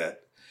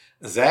at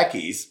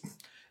Zacky's.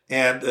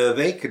 And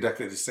they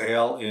conducted a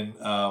sale in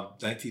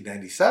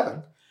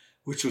 1997,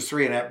 which was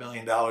 $3.5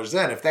 million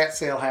then. If that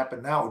sale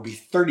happened now, it would be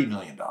 $30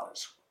 million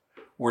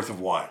worth of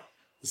wine,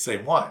 the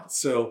same wine.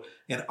 So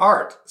in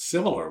art,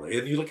 similarly,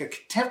 and you look at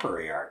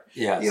contemporary art,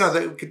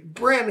 the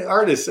brand new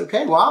artists,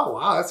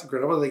 wow, that's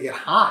incredible. They get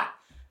hot.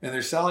 And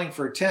they're selling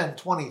for 10,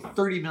 20,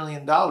 $30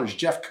 million.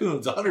 Jeff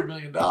Koons, $100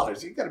 million.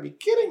 You've got to be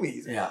kidding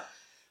me. Yeah.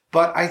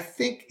 But I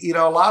think,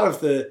 a lot of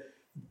the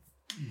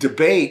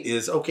debate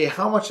is,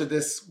 how much of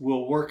this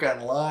will work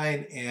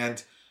online?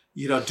 And,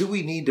 do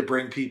we need to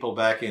bring people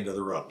back into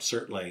the room?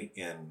 Certainly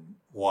in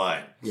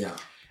wine. Yeah.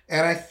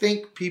 And I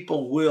think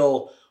people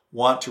will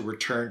want to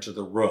return to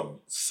the room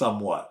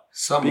somewhat.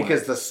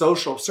 Because the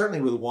social,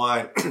 certainly with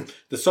wine,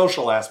 the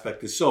social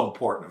aspect is so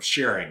important of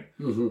sharing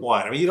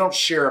wine. I mean, you don't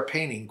share a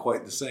painting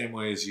quite the same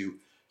way as you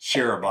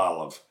share a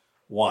bottle of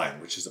wine,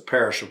 which is a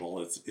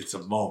perishable. It's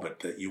a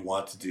moment that you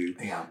want to do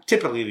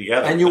typically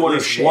together. And you want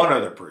to share one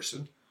other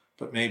person,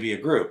 but maybe a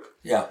group.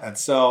 Yeah. And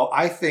so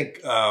I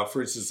think,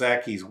 for instance,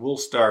 Zacky's will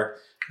start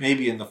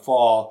maybe in the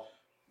fall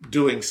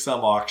doing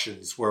some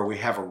auctions where we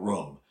have a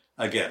room.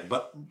 Again,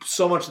 but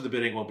so much of the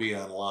bidding will be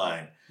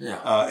online.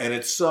 Yeah. And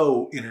it's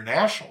so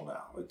international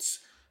now. It's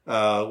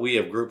we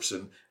have groups,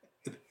 and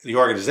the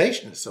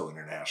organization is so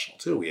international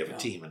too. We have a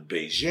team in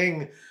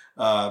Beijing,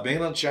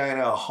 mainland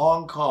China,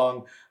 Hong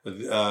Kong,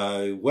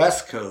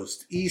 West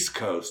Coast, East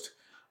Coast,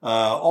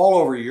 all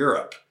over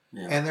Europe.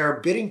 Yeah. And there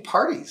are bidding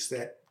parties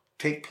that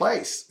take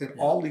place in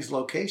all these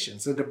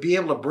locations. And to be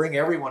able to bring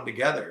everyone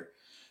together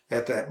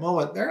at that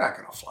moment, they're not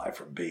going to fly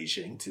from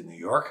Beijing to New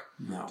York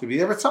to be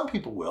there, but some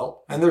people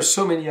will. And there's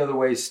so many other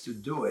ways to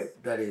do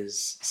it that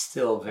is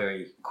still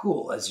very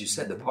cool, as you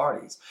said, the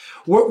parties.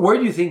 Where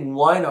do you think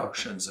wine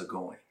auctions are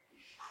going?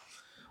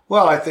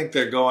 Well, I think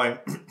they're going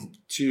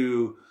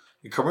to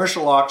the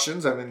commercial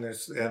auctions, and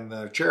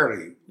the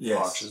charity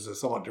auctions are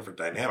somewhat different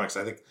dynamics.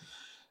 I think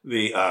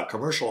the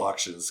commercial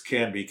auctions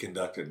can be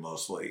conducted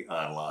mostly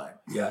online.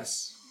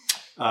 Yes.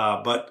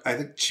 But I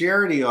think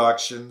charity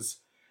auctions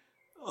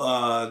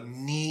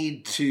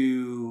need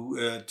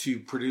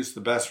to produce the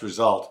best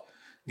result,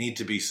 need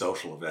to be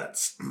social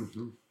events.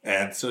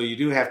 And so you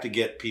do have to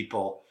get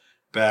people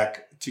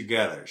back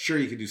together. Sure,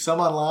 you can do some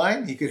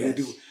online. You could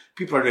do,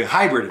 people are doing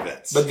hybrid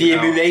events. But the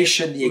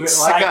emulation, the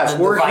excitement, like us,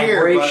 we're the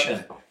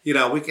vibration. Here,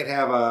 but, we could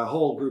have a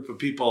whole group of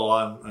people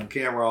on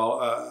camera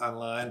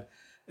online,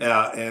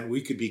 and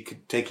we could be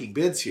taking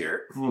bids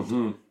here.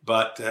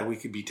 But we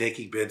could be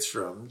taking bids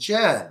from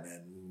Jen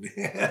and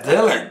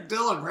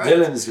Dylan, right?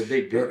 Dylan is a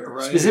big bidder.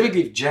 Right.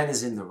 Specifically if Jen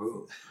is in the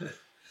room.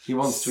 He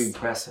wants to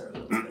impress her a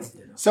little bit.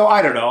 So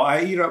I don't know.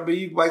 But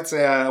you might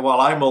say,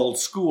 I'm old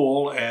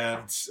school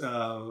and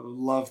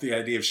love the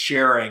idea of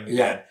sharing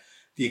and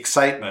the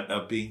excitement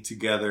of being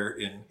together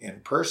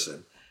in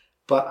person.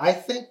 But I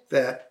think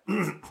that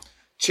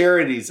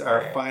charities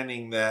are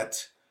finding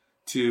that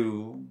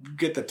to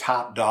get the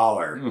top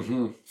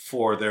dollar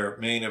for their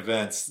main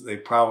events, they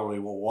probably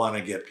will want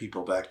to get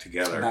people back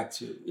together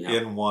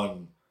in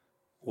one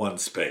one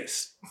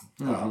space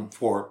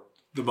for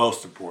the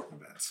most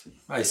important events.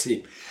 I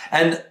see.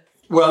 And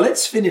well,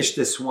 let's finish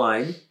this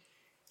wine.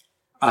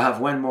 I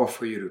have one more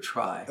for you to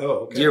try.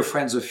 Oh, okay. Dear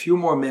friends, a few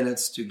more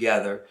minutes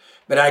together.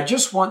 But I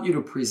just want you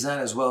to present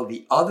as well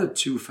the other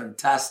two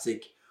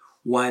fantastic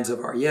wines of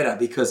Arrieta,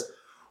 because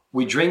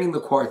we drink in the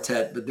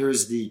quartet, but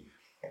there's the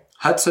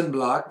Hudson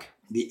Block,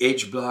 the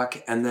H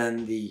Block, and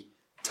then the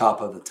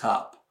top of the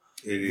top.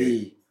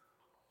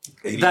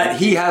 That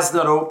he has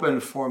not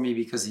opened for me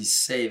because he's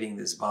saving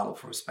this bottle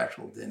for a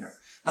special dinner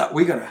that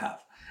we're going to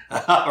have.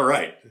 All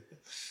right.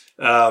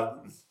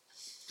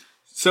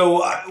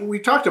 So we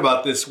talked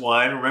about this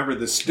wine. Remember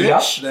the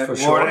stitch that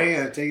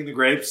morning, taking the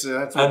grapes.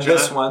 That's what and John,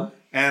 this one.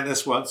 And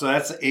this one. So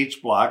that's the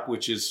H Block,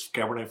 which is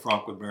Cabernet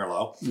Franc with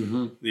Merlot.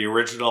 The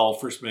original,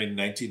 first made in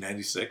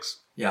 1996.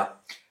 Yeah.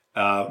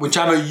 Which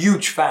I'm a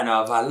huge fan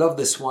of. I love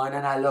this wine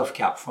and I love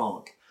Cap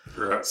Franc.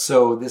 Correct.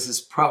 So this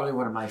is probably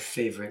one of my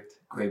favorite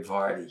grape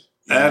variety.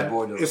 And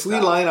if we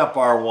line up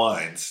our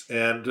wines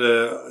and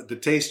the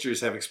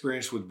tasters have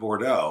experience with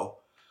Bordeaux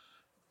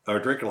or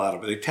drink a lot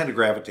of it, they tend to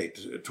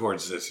gravitate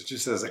towards this. It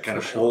just has that kind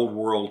of old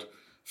world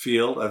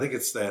feel. I think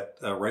it's that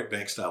Right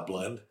Bank style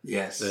blend.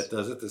 Yes. That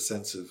does it, the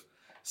sense of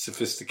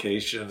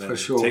sophistication and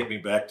take me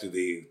back to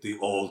the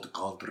old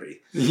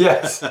country.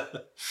 Yes.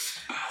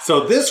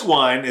 So this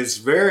wine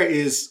is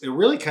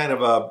really kind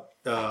of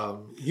a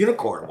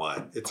unicorn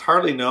wine. It's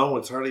hardly known.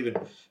 It's hardly even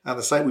on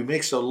the site. We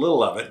make so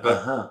little of it.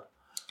 But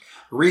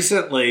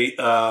recently,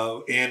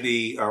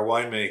 Andy, our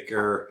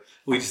winemaker,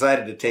 we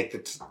decided to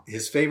take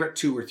his favorite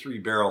 2 or 3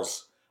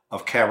 barrels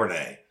of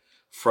Cabernet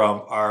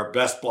from our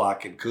best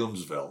block in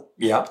Coombsville.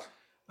 Yeah.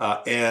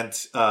 And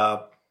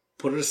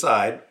put it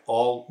aside,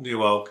 all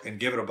new oak, and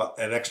give it about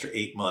an extra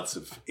 8 months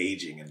of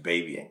aging and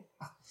babying.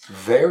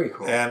 Very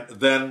cool. And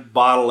then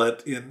bottle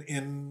it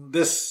in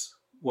this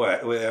way,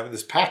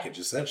 this package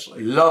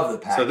essentially. Love the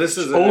package. So this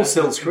is old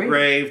silk screen,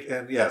 engraved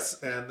and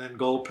and then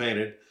gold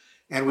painted.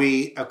 And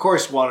we, of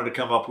course, wanted to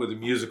come up with a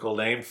musical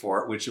name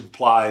for it, which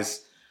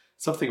implies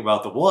something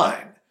about the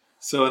wine.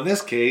 So in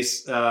this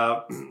case,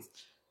 the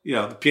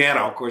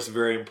piano, of course, a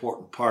very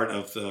important part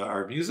of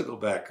our musical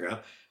background.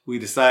 We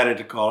decided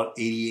to call it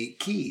 88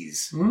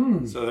 Keys.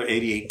 So there are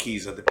 88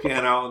 keys on the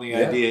piano, and the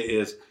idea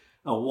is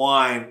a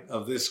wine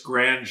of this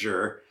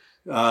grandeur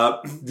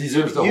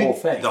deserves the whole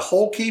thing. The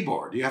whole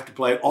keyboard. You have to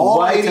play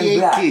all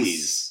 88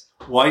 keys,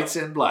 whites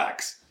and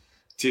blacks,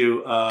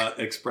 to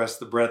express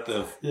the breadth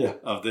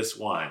of this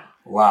wine.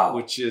 Wow.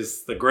 Which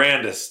is the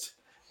grandest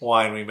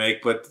wine we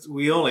make, but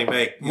we only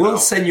make, we'll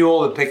send you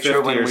all a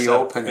picture when we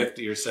open it.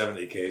 50 or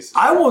 70 cases.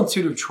 I want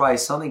you to try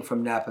something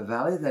from Napa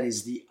Valley that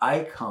is the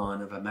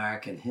icon of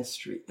American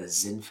history, a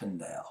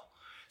Zinfandel.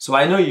 So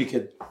I know you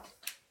could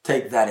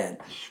take that in.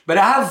 But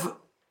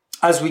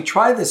as we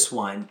try this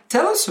wine,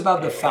 tell us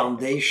about the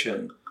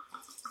foundation,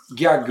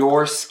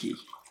 Giergorski,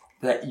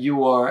 that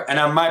you are,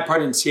 and my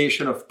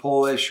pronunciation of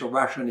Polish or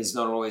Russian is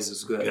not always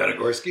as good.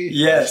 Giergorski?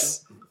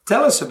 Yes.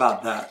 Tell us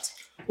about that.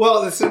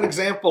 Well, it's an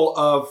example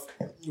of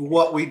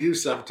what we do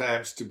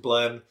sometimes to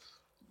blend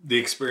the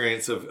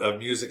experience of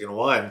music and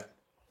wine.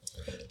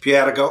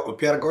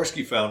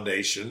 Piatigorsky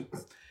Foundation,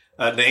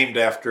 named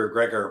after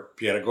Gregor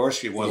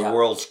Piatigorsky, one of the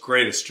world's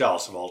greatest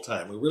cellists of all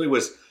time, who really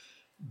was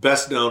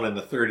best known in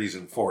the 30s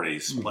and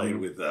 40s, played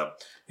with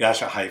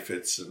Jascha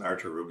Heifetz and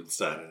Artur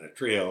Rubinstein in a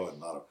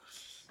trio.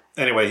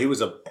 Anyway, he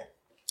was a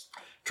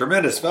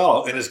tremendous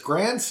fellow. And his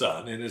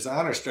grandson, in his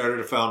honor, started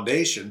a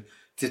foundation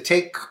to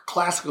take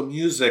classical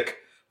music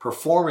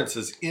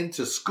performances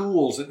into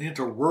schools and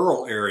into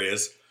rural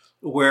areas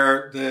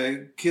where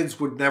the kids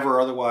would never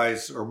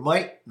otherwise or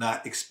might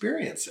not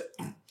experience it.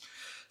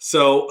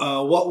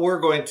 So what we're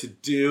going to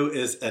do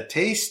is a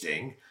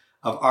tasting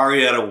of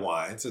Arrieta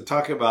wines and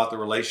talk about the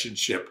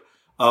relationship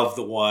of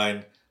the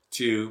wine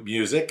to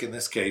music. In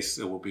this case,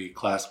 it will be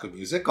classical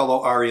music,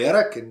 although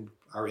Arrieta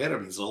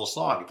means a little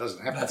song. It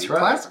doesn't have to be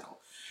classical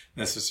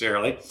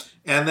necessarily.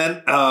 And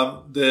then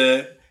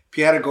the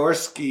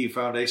Piatigorsky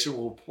Foundation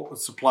will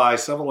supply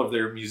several of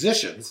their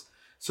musicians.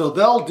 So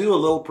they'll do a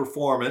little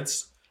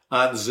performance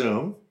on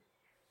Zoom.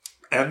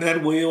 And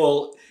then we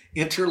will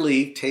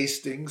interleave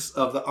tastings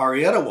of the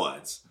Arrieta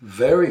wines.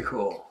 Very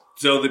cool.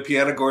 So the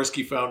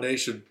Piatigorsky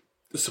Foundation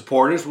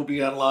supporters will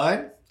be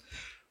online.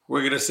 We're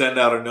going to send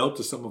out a note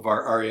to some of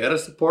our Arrieta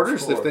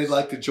supporters if they'd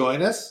like to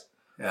join us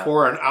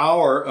for an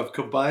hour of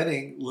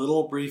combining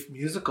little brief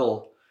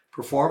musical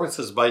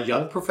performances by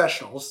young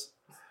professionals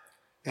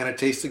and a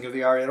tasting of the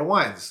Arrieta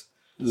wines.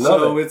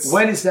 Love it.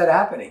 When is that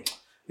happening?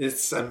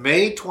 It's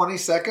May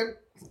 22nd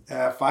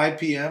at 5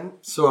 p.m.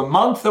 So a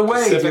month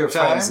away, Pacific dear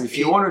friends, time, if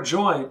you want to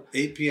join.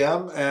 8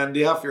 p.m. And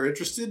if you're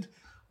interested,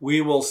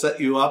 we will set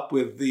you up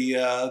with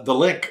the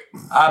link.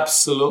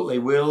 Absolutely.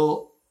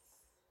 We'll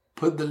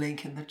put the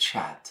link in the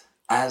chat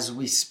as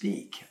we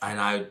speak.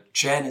 And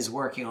Jen is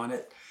working on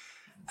it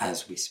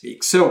as we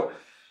speak. So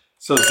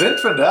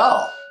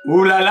Zinfandel.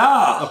 Ooh la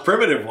la. A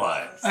primitive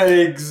wine.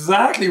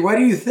 Exactly. What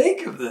do you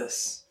think of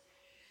this?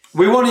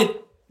 We wanted,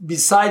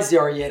 besides the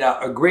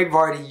Arrieta, a grape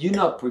variety you're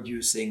not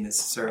producing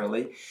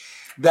necessarily.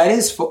 That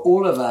is for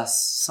all of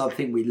us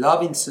something we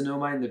love in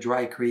Sonoma, in the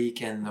Dry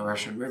Creek and the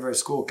Russian River,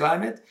 is cool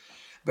climate,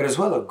 but as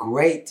well a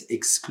great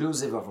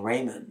exclusive of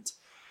Raymond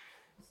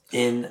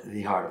in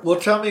the heart of Well,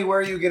 tell me, where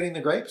are you getting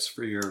the grapes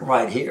for your...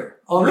 right here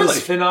on Really?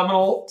 this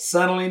phenomenal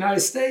San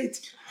Luis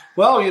State.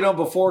 Well,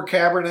 before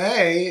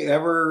Cabernet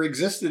ever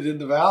existed in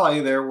the valley,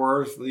 there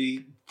were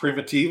the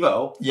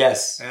Primitivo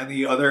Yes. and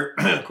the other,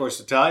 of course,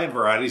 Italian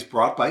varieties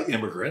brought by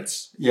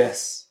immigrants.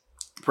 Yes.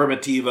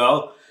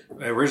 Primitivo,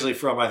 originally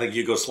from, I think,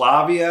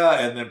 Yugoslavia,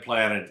 and then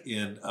planted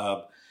in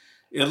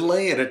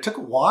Italy. And it took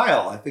a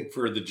while, I think,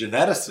 for the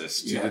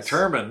geneticists to Yes.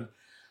 determine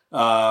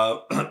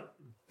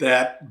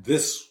that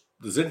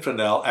the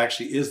Zinfandel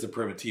actually is the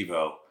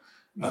Primitivo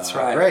That's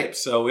right. grape.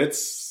 So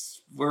this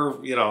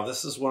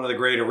is one of the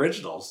great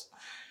originals.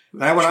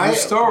 Now, True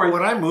story.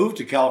 when I moved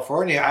to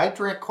California, I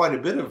drank quite a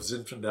bit of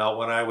Zinfandel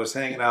when I was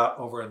hanging out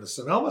over in the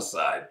Sonoma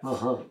side,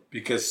 Uh-huh.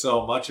 because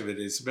so much of it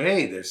is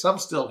made. There's some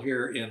still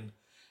here in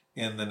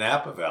the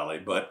Napa Valley,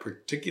 but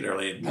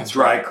particularly in That's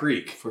Dry right.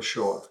 Creek For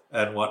sure.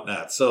 and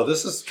whatnot. So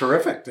this is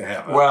terrific to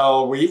have.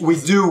 Well, we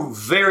do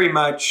very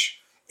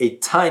much a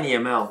tiny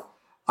amount.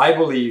 I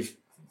believe,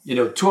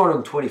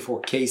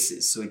 224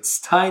 cases. So it's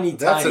tiny,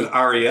 That's tiny. an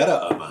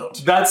Arietta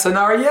amount That's an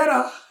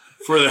Arietta.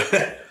 for the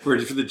for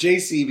the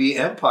JCB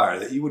empire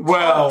that you would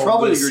Well,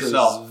 trouble this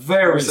yourself is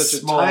very for such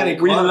small. a tiny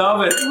We quantity.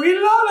 love it. We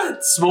love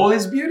it. Small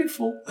is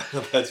beautiful.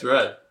 That's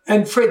right.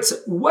 And Fritz,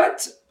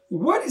 what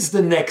is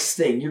the next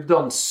thing? You've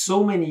done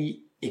so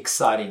many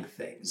exciting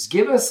things.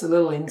 Give us a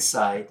little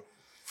insight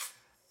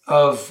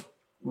of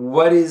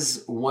what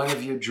is one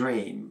of your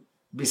dreams,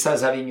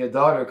 besides having your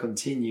daughter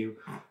continue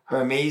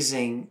her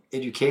amazing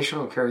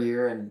educational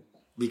career and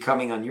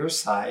becoming on your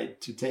side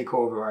to take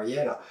over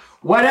Arietta.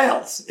 What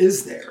else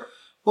is there?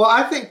 Well,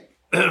 I think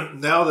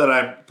now that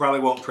I probably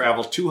won't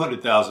travel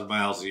 200,000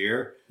 miles a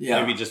year, Yeah.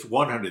 maybe just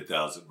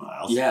 100,000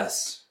 miles.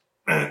 Yes.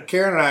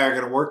 Karen and I are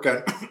going to work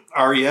on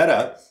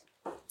Arietta,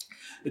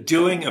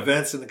 doing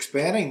events and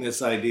expanding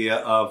this idea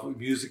of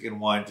music and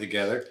wine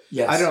together.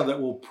 Yes. I don't know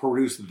that we'll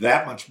produce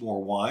that much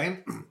more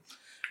wine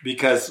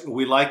because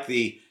we like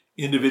the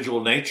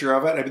individual nature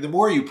of it. I mean, the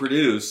more you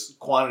produce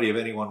quantity of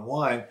any one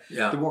wine,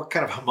 Yeah. the more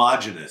kind of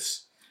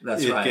homogenous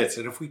That's it right. gets.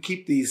 And if we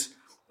keep these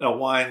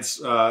wines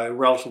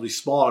relatively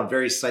small and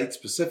very site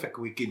specific,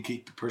 we can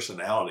keep the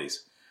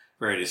personalities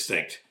very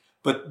distinct.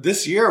 But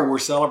this year we're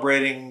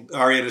celebrating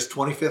Arietta's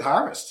 25th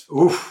harvest.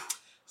 Oof.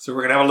 So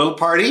we're going to have a little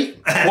party.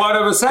 What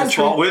of a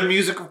century? With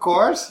music, of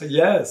course.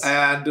 Yes.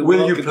 And Will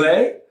we'll you continue-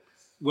 play?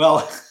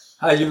 Well,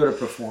 How are you going to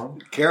perform?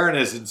 Karen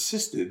has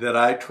insisted that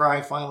I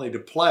try finally to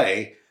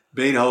play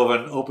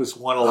Beethoven Opus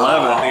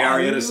 111,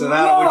 the Arietta I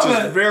Sonata, which love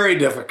is it. very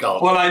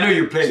difficult. Well, I know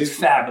you played She's-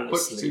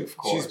 fabulously, of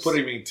course. She's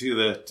putting me to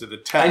the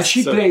test. and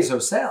she So- plays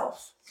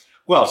herself.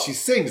 Well, she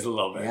sings a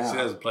little bit. Yeah. She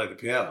doesn't play the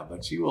piano,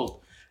 but she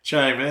will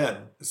chime in,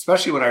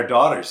 especially when our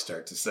daughters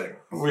start to sing.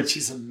 Which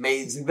is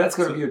amazing. That's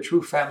going to be a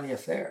true family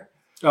affair.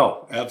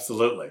 Oh,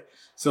 absolutely.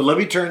 So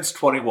Libby turns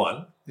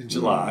 21 in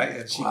July,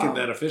 and she wow. can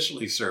then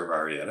officially serve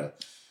Arietta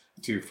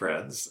to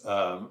friends.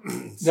 No,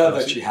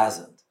 that she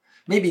hasn't.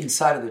 Maybe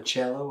inside of the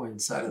cello or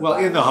inside of the Well,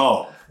 in the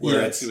home,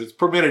 where Yes. it's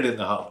permitted in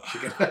the home. She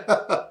can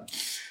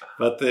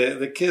but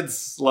the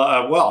kids,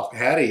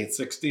 Hattie at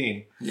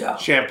 16, Yeah,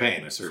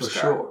 champagne is her for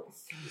star. sure.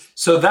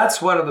 So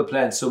that's one of the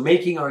plans. So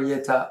making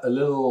Arietta a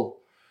little,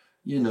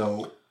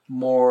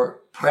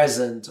 more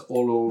present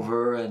all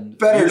over and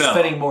Better you're known.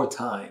 spending more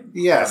time.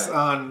 Yes,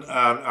 on it.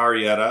 on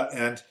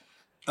Arietta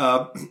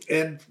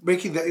and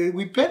making that.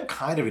 We've been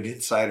kind of an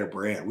insider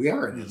brand. We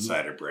are an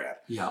insider brand.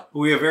 Yeah.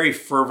 We have very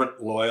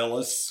fervent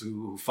loyalists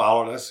who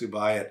followed us, who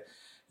buy it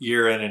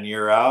year in and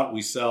year out.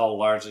 We sell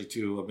largely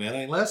to a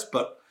mailing list,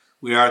 but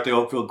we are at the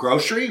Oakville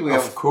Grocery. We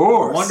have Of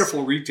course.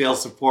 wonderful retail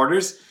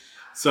supporters.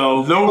 So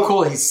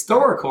Local,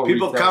 historical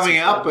people retail coming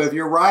up, suppliers. if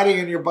you're riding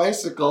in your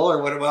bicycle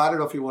or whatever, I don't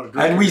know if you want to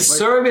drink. And on we your bike.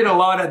 serve it a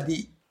lot at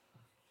the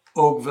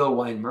Oakville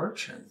Wine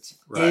Merchant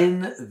Right.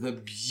 in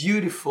the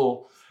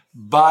beautiful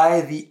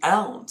by the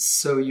ounce.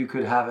 So you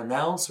could have an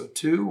ounce or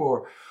two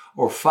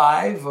or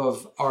five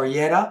of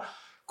Arietta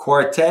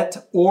Quartet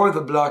or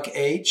the Block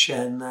H,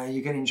 and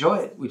you can enjoy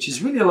it, which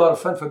is really a lot of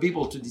fun for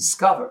people to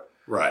discover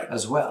Right.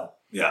 as well.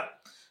 Yeah.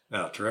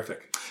 No,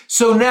 terrific.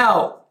 So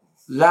now,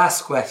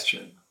 last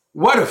question.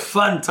 What a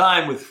fun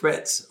time with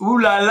Fritz. Ooh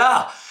la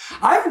la.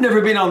 I've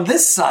never been on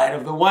this side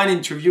of the wine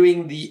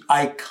interviewing the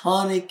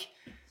iconic,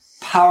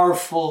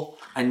 powerful,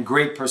 and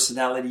great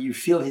personality. You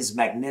feel his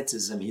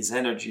magnetism, his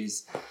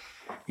energy's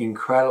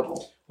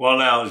incredible. Well,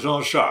 now,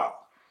 Jean-Charles,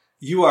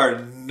 you are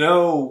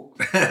no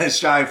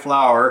shy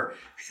flower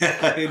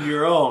in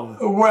your own.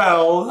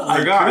 Well,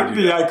 Regard,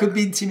 I could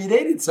be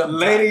intimidated sometimes.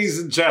 Ladies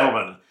and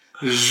gentlemen,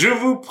 je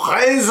vous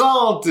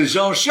présente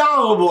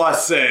Jean-Charles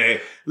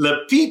Boisset,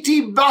 le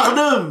P.T.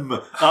 Barnum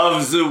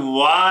of the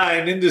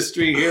wine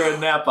industry here in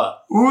Napa.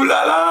 Ooh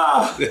la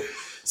la.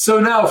 So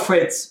now,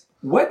 Fritz,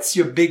 what's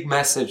your big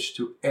message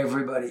to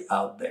everybody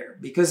out there?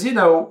 Because,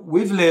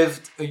 we've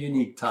lived a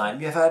unique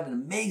time. You've had an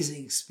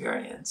amazing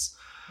experience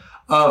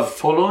of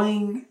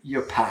following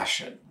your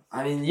passion.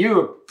 I mean,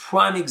 you're a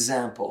prime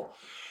example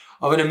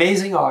of an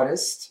amazing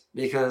artist,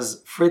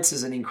 because Fritz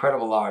is an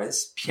incredible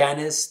artist,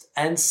 pianist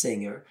and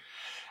singer,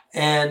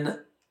 and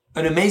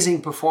an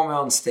amazing performer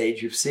on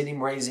stage. You've seen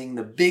him raising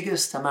the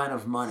biggest amount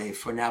of money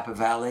for Napa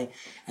Valley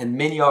and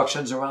many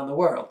auctions around the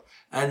world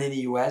and in the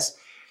US.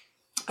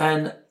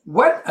 And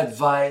what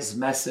advice,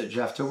 message,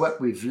 after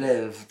what we've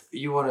lived,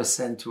 you want to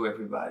send to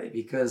everybody?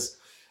 Because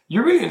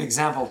you're really an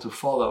example to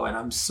follow, and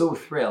I'm so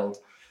thrilled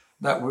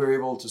that we're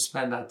able to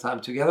spend that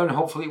time together, and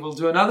hopefully we'll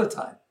do another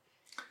time.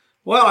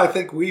 Well, I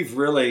think we've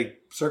really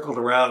circled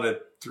around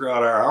it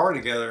throughout our hour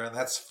together, and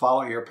that's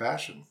follow your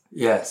passion.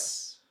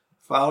 Yes.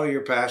 Follow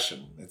your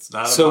passion. It's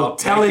not So about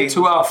tell it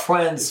to our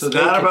friends so they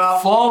can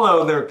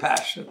follow their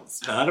passions.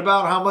 It's not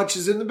about how much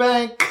is in the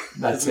bank.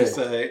 That's as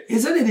we it. say.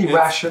 Isn't it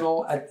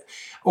irrational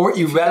or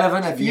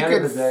irrelevant at the end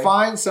of the day? You can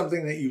find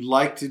something that you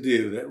like to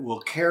do that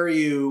will carry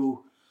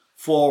you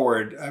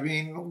forward. I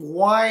mean,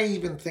 why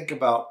even think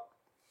about...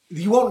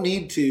 You won't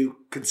need to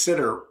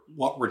consider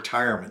what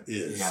retirement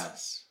is.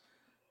 Yes.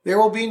 There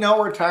will be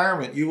no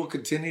retirement. You will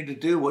continue to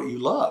do what you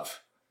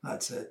love.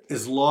 That's it.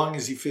 As long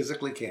as you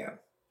physically can.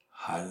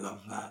 I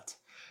love that.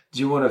 Do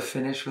you want to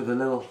finish with a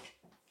little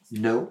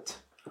note?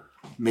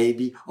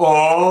 Maybe.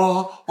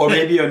 Oh, or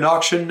maybe an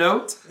auction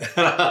note?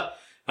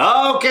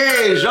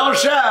 Okay,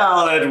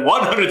 Jean-Charles at $100,000,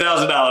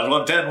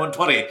 110,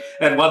 120,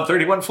 at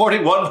 130, 140,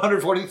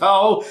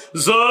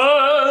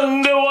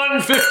 140,000,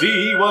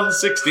 150,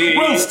 160.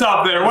 We'll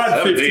stop there.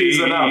 150 is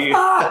enough.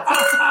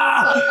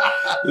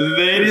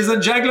 Ladies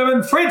and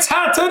gentlemen, Fritz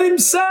Hatton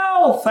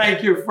himself.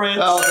 Thank you, Fritz.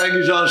 Oh, thank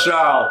you,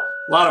 Jean-Charles.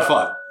 A lot of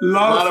fun.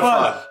 Lot of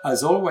fun.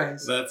 As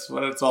always. That's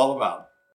what it's all about.